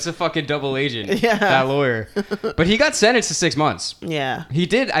happens. for real. It's a fucking double agent. Yeah. That lawyer. But he got sentenced to 6 months. Yeah. He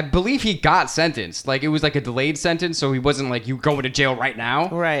did. I believe he got sentenced. It was a delayed sentence, so he wasn't you going to jail right now.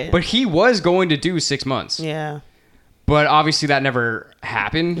 Right. But he was going to do 6 months. Yeah. But obviously that never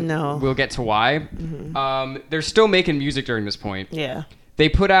happened. No. We'll get to why. Mm-hmm. They're still making music during this point. Yeah. They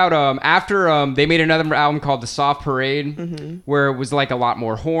put out, after they made another album called The Soft Parade, mm-hmm. where it was a lot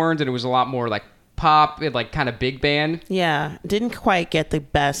more horns and it was a lot more pop and kind of big band. Yeah. Didn't quite get the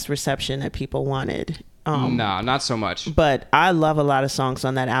best reception that people wanted. No, not so much. But I love a lot of songs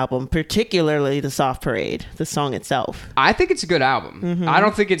on that album, particularly the Soft Parade, the song itself. I think it's a good album. Mm-hmm. I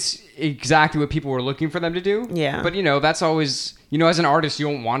don't think it's exactly what people were looking for them to do. Yeah. But, that's always, as an artist, you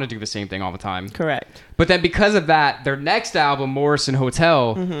don't want to do the same thing all the time. Correct. But then because of that, their next album, Morrison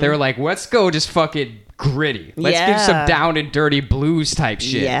Hotel, they were like, let's go just fucking gritty. Let's give some down and dirty blues type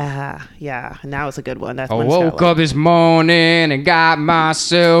shit. Yeah. And that was a good one. I woke up this morning and got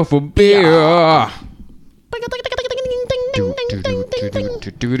myself a beer. Yeah.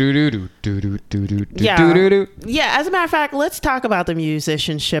 As a matter of fact, let's talk about the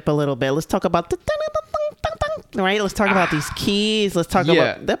musicianship a little bit. Let's talk about the right. Let's talk about these keys. Let's talk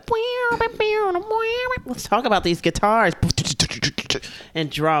about the. Let's talk about these guitars and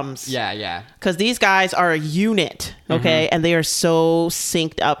drums. Yeah. Because these guys are a unit, okay, and they are so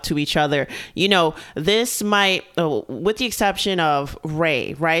synced up to each other. This might, with the exception of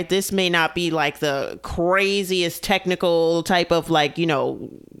Ray, right? This may not be like the craziest technical type of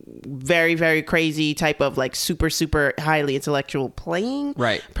very, very crazy type of super, super highly intellectual playing,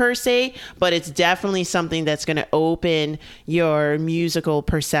 right, per se, but it's definitely something that's going to open your musical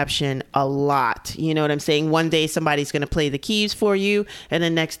perception a lot. You know what I'm saying? One day somebody's going to play the keys for you, and the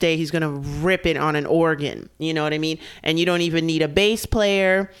next day he's going to rip it on an organ. You know what I mean? And you don't even need a bass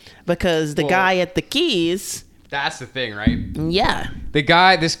player because the guy at the keys... That's the thing, right? Yeah.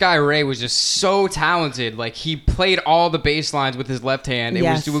 This guy Ray was just so talented. Like, he played all the bass lines with his left hand and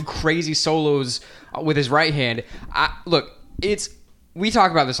was doing crazy solos with his right hand. We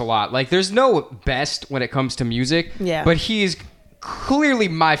talk about this a lot. Like, there's no best when it comes to music. Yeah. But he's clearly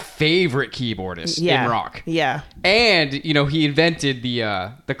my favorite keyboardist in rock. Yeah. And, he invented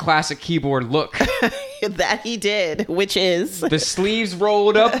the classic keyboard look. That he did, which is... The sleeves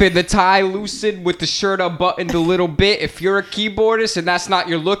rolled up and the tie loosened with the shirt unbuttoned a little bit. If you're a keyboardist and that's not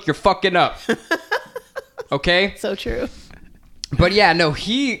your look, you're fucking up. Okay? So true. But yeah, no,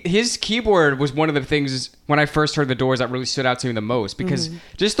 his keyboard was one of the things when I first heard The Doors that really stood out to me the most, because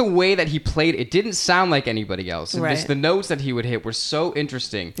just the way that he played, it didn't sound like anybody else. And just the notes that he would hit were so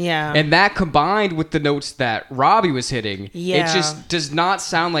interesting. Yeah. And that combined with the notes that Robby was hitting, it just does not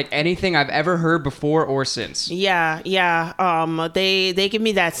sound like anything I've ever heard before or since. Yeah. They give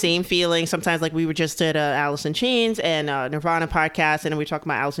me that same feeling. Sometimes, like, we were just at Alice in Chains and Nirvana podcast, and we were talking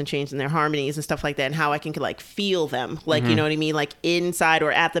about Alice in Chains and their harmonies and stuff like that, and how I can feel them, like, you know what I mean, like inside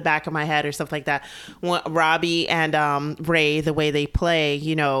or at the back of my head or stuff like that. Robby and Ray, the way they play,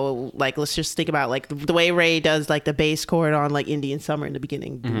 like, let's just think about like the way Ray does like the bass chord on like Indian Summer in the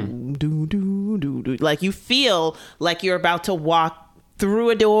beginning. Do, do, do, do. Like, you feel like you're about to walk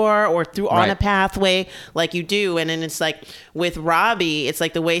through a door or through on a pathway like you do. And then it's like with Robby, it's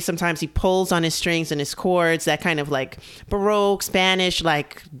like the way sometimes he pulls on his strings and his chords, that kind of like Baroque Spanish,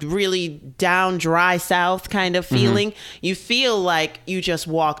 like really down dry South kind of feeling. You feel like you just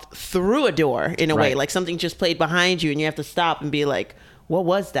walked through a door in a way, like something just played behind you and you have to stop and be like, what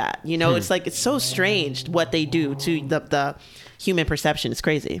was that? It's like, it's so strange what they do to the human perception. It's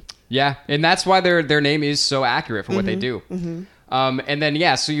crazy. Yeah. And that's why their name is so accurate for what they do. And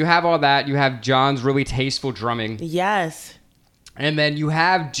then, so you have all that. You have John's really tasteful drumming. Yes. And then you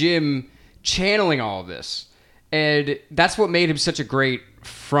have Jim channeling all of this. And that's what made him such a great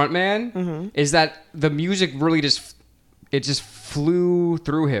frontman, is that the music really just flew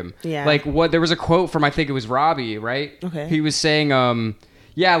through him. Yeah. Like, there was a quote from, I think it was Robby, right? Okay. He was saying,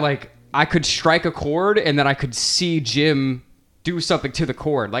 like, I could strike a chord and then I could see Jim do something to the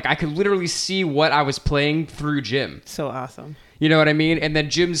chord. Like, I could literally see what I was playing through Jim. So awesome. You know what I mean? And then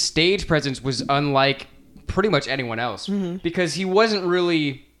Jim's stage presence was unlike pretty much anyone else, because he wasn't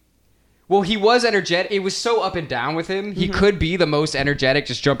really... Well, he was energetic. It was so up and down with him. He could be the most energetic,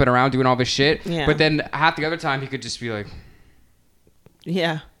 just jumping around, doing all this shit. Yeah. But then half the other time, he could just be like...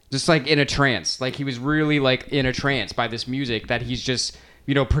 Yeah. Just like in a trance. Like, he was really like in a trance by this music that he's just...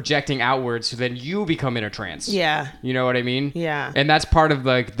 projecting outwards, so then you become in a trance. Yeah. You know what I mean? Yeah. And that's part of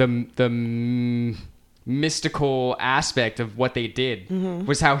like the mystical aspect of what they did,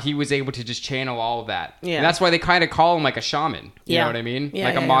 was how he was able to just channel all of that. Yeah. And that's why they kind of call him like a shaman. You know what I mean? Yeah,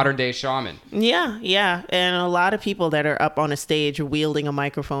 like a modern day shaman. Yeah. And a lot of people that are up on a stage wielding a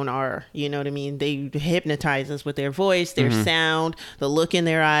microphone are, you know what I mean? They hypnotize us with their voice, their sound, the look in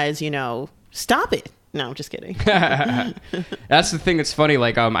their eyes, stop it. No, I'm just kidding. That's the thing that's funny.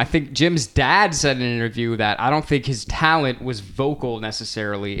 Like, I think Jim's dad said in an interview that I don't think his talent was vocal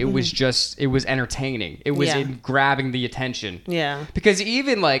necessarily. It was just, it was entertaining. It was in grabbing the attention. Yeah. Because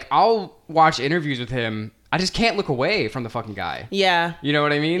even like, I'll watch interviews with him, I just can't look away from the fucking guy. Yeah. You know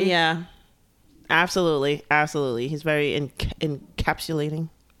what I mean? Yeah. Absolutely. He's very encapsulating.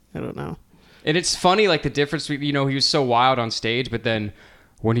 I don't know. And it's funny, like the difference, he was so wild on stage, but then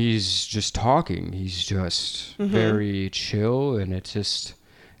when he's just talking, he's just very chill, and it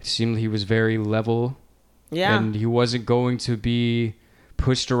seemed he was very level. Yeah. And he wasn't going to be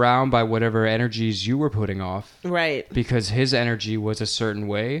pushed around by whatever energies you were putting off. Right. Because his energy was a certain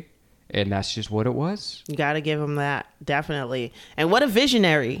way, and that's just what it was. You got to give him that, definitely. And what a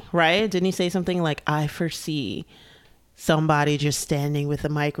visionary, right? Didn't he say something like, I foresee somebody just standing with a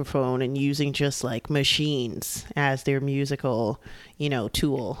microphone and using just like machines as their musical,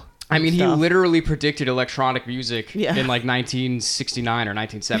 tool. I mean, he literally predicted electronic music in like 1969 or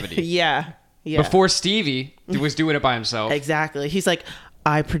 1970. Yeah. Before Stevie was doing it by himself. Exactly. He's like,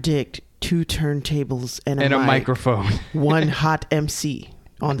 I predict 2 turntables and a microphone. 1 hot MC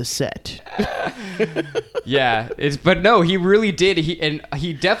on the set. Yeah, but no, he really did.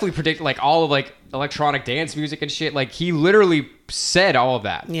 He definitely predicted like all of like electronic dance music and shit. Like he literally said all of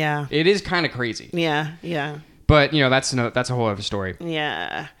that. Yeah, it is kind of crazy. Yeah. But that's a whole other story.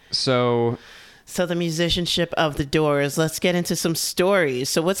 Yeah. So the musicianship of the Doors. Let's get into some stories.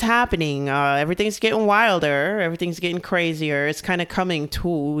 So what's happening? Everything's getting wilder. Everything's getting crazier. It's kind of coming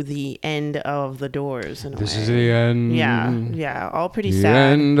to the end of the Doors. This is the end. Yeah. All pretty sad. The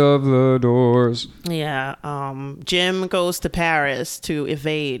end of the Doors. Yeah. Jim goes to Paris to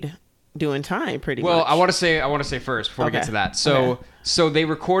evade doing time pretty much. Well, I want to say first before we get to that. So they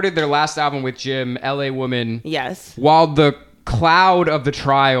recorded their last album with Jim, LA Woman. Yes. While the cloud of the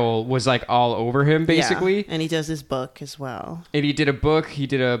trial was like all over him, basically. Yeah. And he does his book as well. And he did a book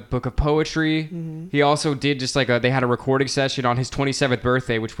of poetry. Mm-hmm. He also did just like they had a recording session on his 27th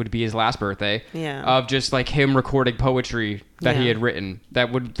birthday, which would be his last birthday. Yeah. Of just like him recording poetry that he had written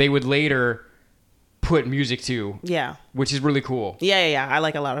they would later put music to. Yeah. Which is really cool. Yeah. I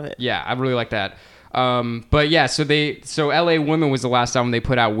like a lot of it. Yeah, I really like that. But yeah, so LA Woman was the last album they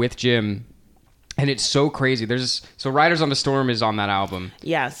put out with Jim. And it's so crazy. Riders on the Storm is on that album.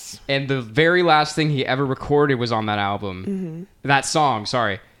 Yes. And the very last thing he ever recorded was on that album. Mm-hmm. That song,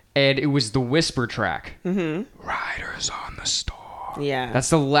 sorry. And it was the whisper track. Mm-hmm. Riders on the Storm. Yeah. That's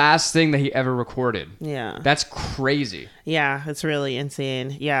the last thing that he ever recorded. Yeah. That's crazy. Yeah, it's really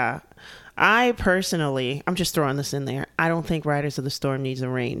insane. Yeah. I personally, I'm just throwing this in there, I don't think Riders of the Storm needs a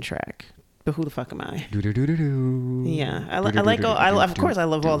rain track. But who the fuck am I? Yeah, I like. Of course, I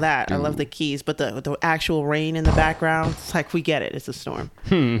love all that. I love the keys, but the actual rain in the background, it's like we get it. It's a storm.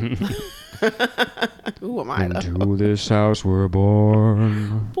 Who am I? Into this house we're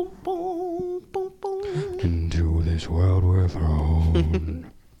born. Boom, boom, boom, boom. Into this world we're thrown.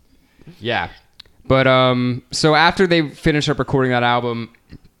 Yeah, but so after they finish up recording that album,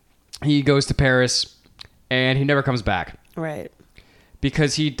 he goes to Paris, and he never comes back. Right.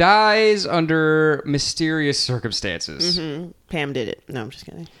 Because he dies under mysterious circumstances. Mm-hmm. Pam did it. No, I'm just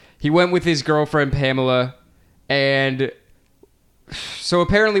kidding. He went with his girlfriend, Pamela, and so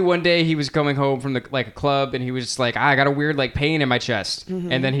apparently one day he was coming home from a club, and he was just like, I got a weird pain in my chest.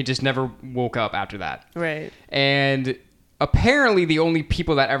 Mm-hmm. And then he just never woke up after that. Right. And apparently the only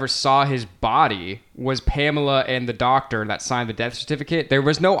people that ever saw his body was Pamela and the doctor that signed the death certificate. There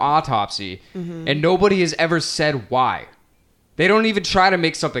was no autopsy, and nobody has ever said why. They don't even try to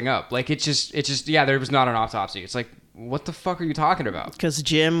make something up. It's just, there was not an autopsy. It's like, what the fuck are you talking about? Because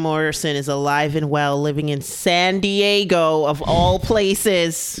Jim Morrison is alive and well, living in San Diego, of all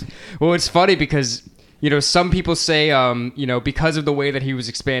places. Well, it's funny because, some people say, because of the way that he was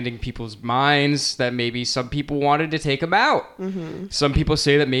expanding people's minds, that maybe some people wanted to take him out. Mm-hmm. Some people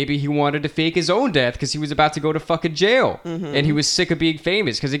say that maybe he wanted to fake his own death because he was about to go to fucking jail. Mm-hmm. And he was sick of being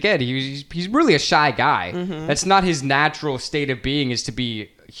famous. Because, again, he's really a shy guy. Mm-hmm. That's not his natural state of being, is to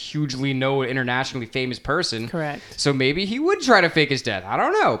be a hugely known, internationally famous person. Correct. So maybe he would try to fake his death. I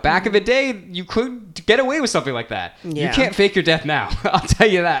don't know. Back in the day, you could get away with something like that. Yeah. You can't fake your death now. I'll tell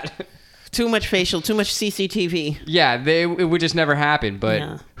you that. Too much facial, too much CCTV. Yeah, it would just never happen.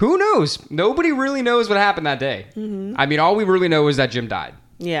 But who knows? Nobody really knows what happened that day. Mm-hmm. I mean, all we really know is that Jim died.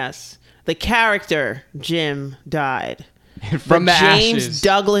 Yes. The character, Jim, died. From the James ashes.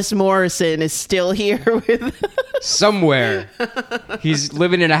 Douglas Morrison is still here with... Somewhere. He's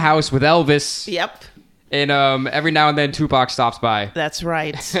living in a house with Elvis. Yep. And every now and then Tupac stops by. That's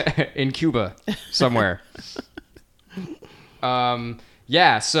right. In Cuba, somewhere.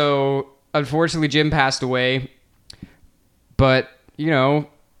 Yeah, so... Unfortunately, Jim passed away, but,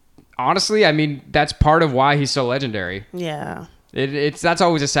 honestly, I mean, that's part of why he's so legendary. Yeah. That's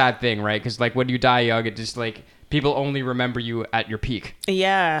always a sad thing, right? Because, when you die young, it just, people only remember you at your peak.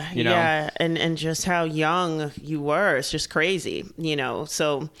 Yeah, yeah, and just how young you were. It's just crazy,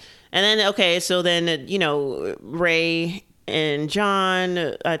 so... And then, okay, so then, Ray And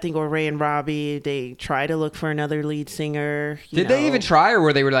John, I think, or Ray and Robby, they try to look for another lead singer. Did they even try, or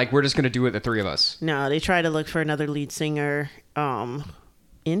were they like, we're just going to do it, the three of us? No, they tried to look for another lead singer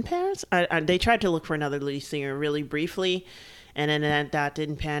in Paris. They tried to look for another lead singer really briefly, and then that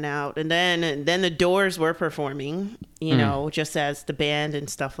didn't pan out. And then the Doors were performing, just as the band and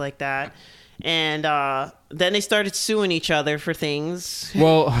stuff like that. And then they started suing each other for things.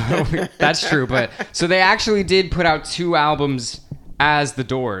 Well, that's true. But so they actually did put out 2 albums as the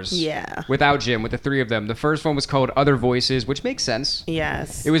Doors. Yeah. Without Jim, with the 3 of them. The first one was called Other Voices, which makes sense.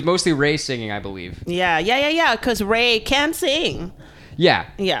 Yes. It was mostly Ray singing, I believe. Yeah. Because Ray can sing. Yeah.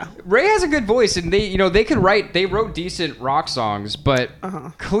 Yeah. Ray has a good voice, and they wrote decent rock songs, but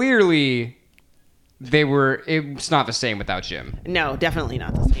clearly it's not the same without Jim. No, definitely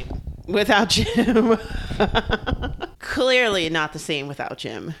not the same without Jim. Clearly not the same without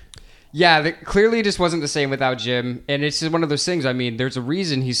Jim. Yeah, clearly just wasn't the same without Jim, and it's just one of those things. I mean, there's a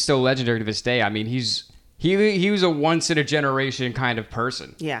reason he's still legendary to this day. I mean, he was a once in a generation kind of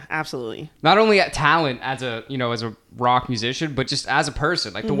person. Yeah, absolutely. Not only at talent as a rock musician, but just as a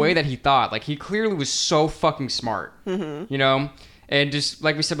person, like the way that he thought. Like he clearly was so fucking smart, and just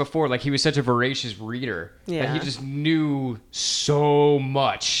like we said before, like he was such a voracious reader that he just knew so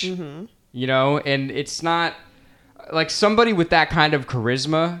much, and it's not like somebody with that kind of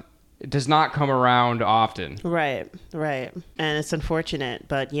charisma. It does not come around often. Right. And it's unfortunate,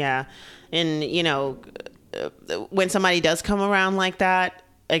 but yeah. And, when somebody does come around like that,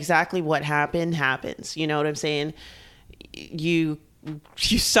 exactly what happens. You know what I'm saying? You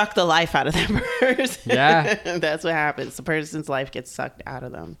suck the life out of that person. Yeah. That's what happens. The person's life gets sucked out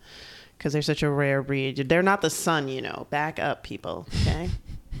of them because they're such a rare breed. They're not the sun, Back up, people. Okay?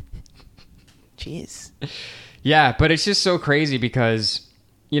 Jeez. Yeah, but it's just so crazy because...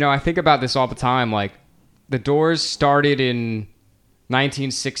 I think about this all the time. Like, the Doors started in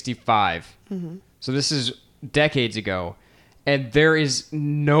 1965. So this is decades ago. And there is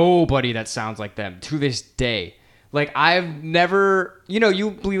nobody that sounds like them to this day. Like, I've never... you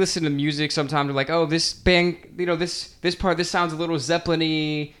listen to music sometimes. You're like, oh, this band... this part, this sounds a little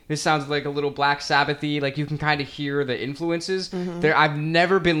Zeppelin-y. This sounds like a little Black Sabbath-y. Like, you can kind of hear the influences. I've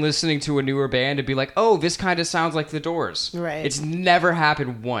never been listening to a newer band and be like, oh, this kind of sounds like the Doors. Right. It's never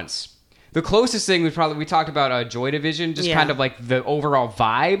happened once. The closest thing we talked about Joy Division, just kind of like the overall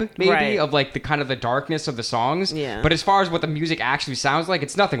vibe, maybe, of like the kind of the darkness of the songs. Yeah. But as far as what the music actually sounds like,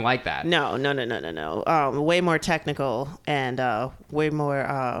 it's nothing like that. No. Way more technical and way more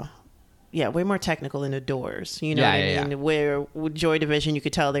technical than the Doors. You know what I mean? Where with Joy Division, you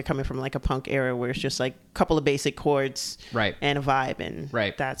could tell they're coming from like a punk era where it's just like a couple of basic chords and a vibe, and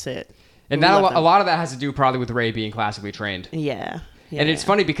that's it. And that a lot of that has to do probably with Ray being classically trained. Yeah. And it's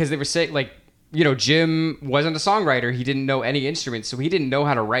funny because they were saying, like, Jim wasn't a songwriter. He didn't know any instruments, so he didn't know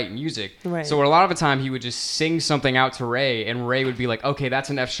how to write music. Right. So a lot of the time, he would just sing something out to Ray, and Ray would be like, okay, that's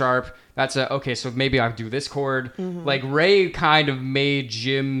an F sharp. Okay, so maybe I'll do this chord. Like, Ray kind of made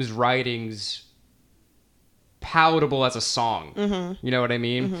Jim's writings palatable as a song. You know what I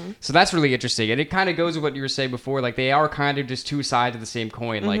mean? So that's really interesting. And it kind of goes with what you were saying before. Like, they are kind of just two sides of the same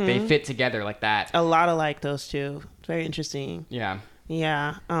coin. Like, they fit together like that. A lot of like those two. It's very interesting. Yeah.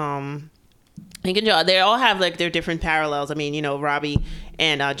 Yeah. They all have like their different parallels. I mean, Robby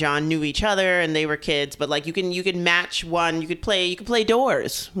and John knew each other and they were kids, but like you can match one. You could play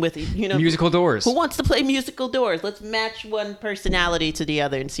Doors with musical Doors. Who wants to play musical Doors? Let's match one personality to the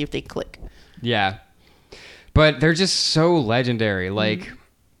other and see if they click. Yeah, but they're just so legendary. Like,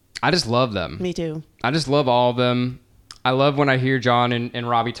 I just love them. Me too. I just love all of them. I love when I hear John and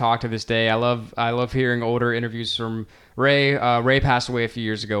Robby talk to this day. I love hearing older interviews from Ray. Ray passed away a few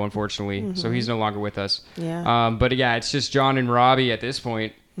years ago, unfortunately, so he's no longer with us. Yeah. But yeah, it's just John and Robby at this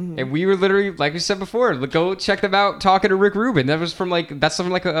point. And we were literally, like we said before, go check them out talking to Rick Rubin. That's something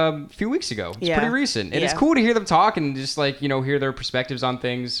like a few weeks ago. It's pretty recent. And it's cool to hear them talk and just like, hear their perspectives on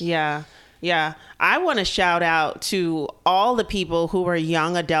things. Yeah. Yeah. I want to shout out to all the people who were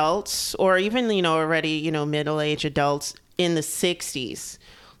young adults or even, already, middle-aged adults in the 60s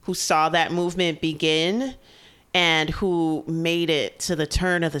who saw that movement begin and who made it to the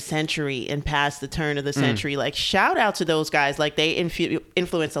turn of the century and past the turn of the century. Like, shout out to those guys. Like, they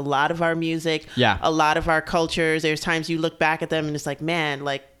influence a lot of our music, a lot of our cultures. There's times you look back at them and it's like, man,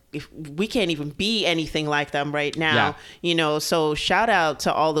 like, if we can't even be anything like them right now, so shout out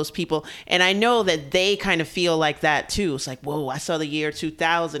to all those people. And I know that they kind of feel like that too. It's like, whoa, I saw the year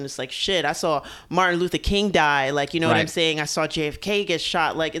 2000. It's like, shit, I saw Martin Luther King die. Like, you know what I'm saying? I saw JFK get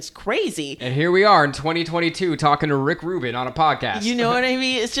shot. Like, it's crazy. And here we are in 2022 talking to Rick Rubin on a podcast. You know what I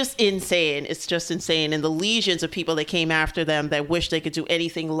mean? It's just insane. It's just insane. And the legions of people that came after them that wish they could do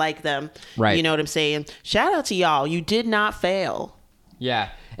anything like them. Right. You know what I'm saying? Shout out to y'all. You did not fail. Yeah.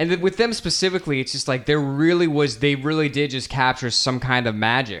 And with them specifically, it's just like they really did just capture some kind of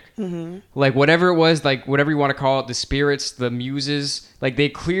magic. Mm-hmm. Like whatever it was, like whatever you want to call it, the spirits, the muses, like they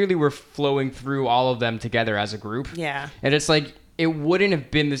clearly were flowing through all of them together as a group. Yeah. And it's like, it wouldn't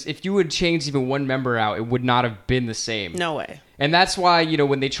have been this, if you had changed even one member out, it would not have been the same. No way. And that's why,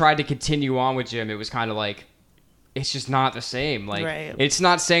 when they tried to continue on with Jim, it was kind of like, it's just not the same. Like, It's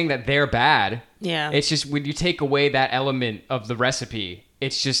not saying that they're bad. Yeah. It's just when you take away that element of the recipe,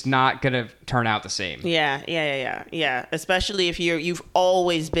 it's just not going to turn out the same. Yeah. Especially if you've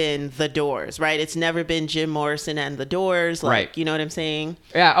always been the Doors, right? It's never been Jim Morrison and the Doors. Like, right. You know what I'm saying?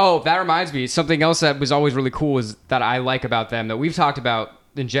 Yeah. Oh, that reminds me. Something else that was always really cool is that I like about them that we've talked about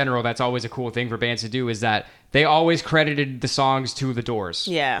in general. That's always a cool thing for bands to do is that they always credited the songs to the Doors.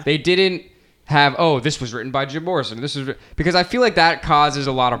 Yeah. They didn't have, this was written by Jim Morrison. Because I feel like that causes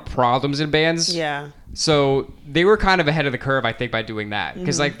a lot of problems in bands. Yeah. So they were kind of ahead of the curve, I think, by doing that.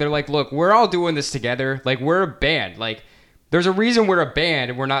 Because they're like, look, we're all doing this together. Like, we're a band. Like, there's a reason we're a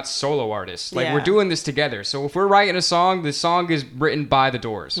band and we're not solo artists. Like, we're doing this together. So if we're writing a song, the song is written by the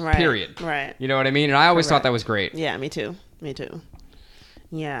Doors. Right. Period. Right. You know what I mean? And I always thought that was great. Yeah, me too.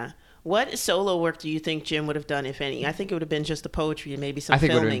 Yeah. What solo work do you think Jim would have done, if any? I think it would have been just the poetry and maybe some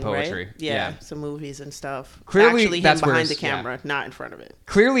filming, it would have been poetry. Right? Yeah, some movies and stuff. Clearly, actually that's him behind the camera, not in front of it.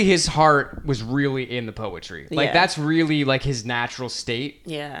 Clearly, his heart was really in the poetry. Like, that's really, like, his natural state.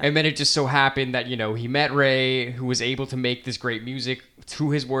 Yeah. And then it just so happened that, he met Ray, who was able to make this great music to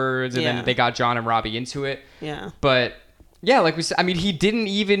his words, and then they got John and Robby into it. Yeah. But... yeah, like we said, I mean, he didn't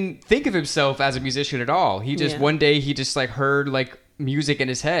even think of himself as a musician at all. He just, one day, he just, like, heard, like, music in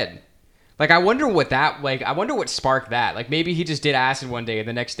his head. Like, I wonder what sparked that. Like, maybe he just did acid one day, and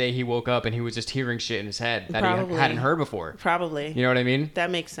the next day he woke up and he was just hearing shit in his head that he hadn't heard before. Probably. You know what I mean? That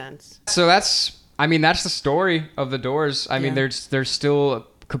makes sense. So that's the story of the Doors. I mean, they're still a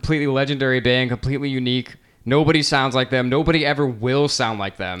completely legendary band, completely unique. Nobody sounds like them. Nobody ever will sound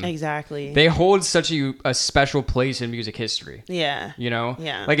like them. Exactly. They hold such a special place in music history. Yeah. You know?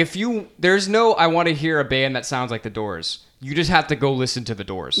 Yeah. Like, I want to hear a band that sounds like the Doors. You just have to go listen to the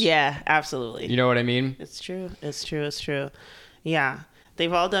Doors. Yeah, absolutely. You know what I mean? It's true. Yeah.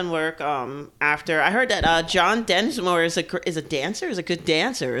 They've all done work after. I heard that John Densmore is a good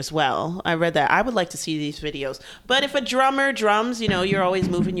dancer as well. I read that. I would like to see these videos. But if a drummer drums, you're always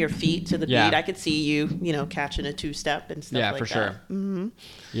moving your feet to the beat. I could see you, catching a two-step and stuff like that. Yeah, for sure. Mm-hmm.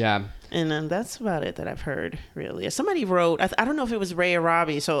 Yeah. And that's about it that I've heard, really. Somebody wrote, I don't know if it was Ray or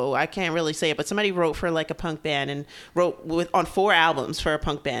Robby, so I can't really say it, but somebody wrote for like a punk band and wrote on 4 albums for a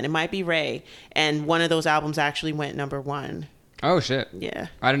punk band. It might be Ray. And one of those albums actually went #1. Oh, shit. Yeah.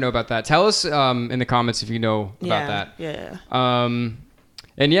 I didn't know about that. Tell us in the comments if you know about that. Yeah. And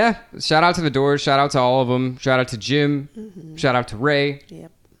yeah, shout out to the Doors. Shout out to all of them. Shout out to Jim. Mm-hmm. Shout out to Ray. Yep.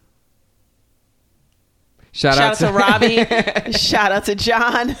 Shout out to Robby. Shout out to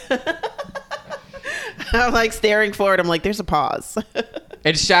John. I'm like staring forward. I'm like, there's a pause.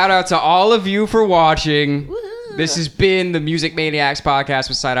 And shout out to all of you for watching. Woo-hoo. This has been the Music Maniacs podcast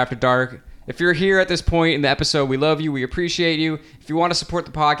with Side After Dark. If you're here at this point in the episode, we love you. We appreciate you. If you want to support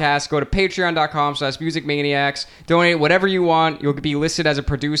the podcast, go to patreon.com/musicmaniacs. Donate whatever you want. You'll be listed as a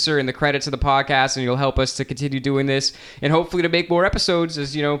producer in the credits of the podcast, and you'll help us to continue doing this and hopefully to make more episodes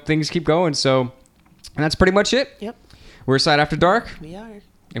as, things keep going. So, and that's pretty much it. Yep. We're Side After Dark. We are.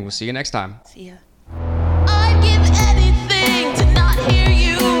 And we'll see you next time. See ya. I'd give anything to not hear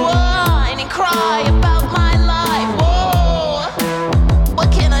you whine and cry about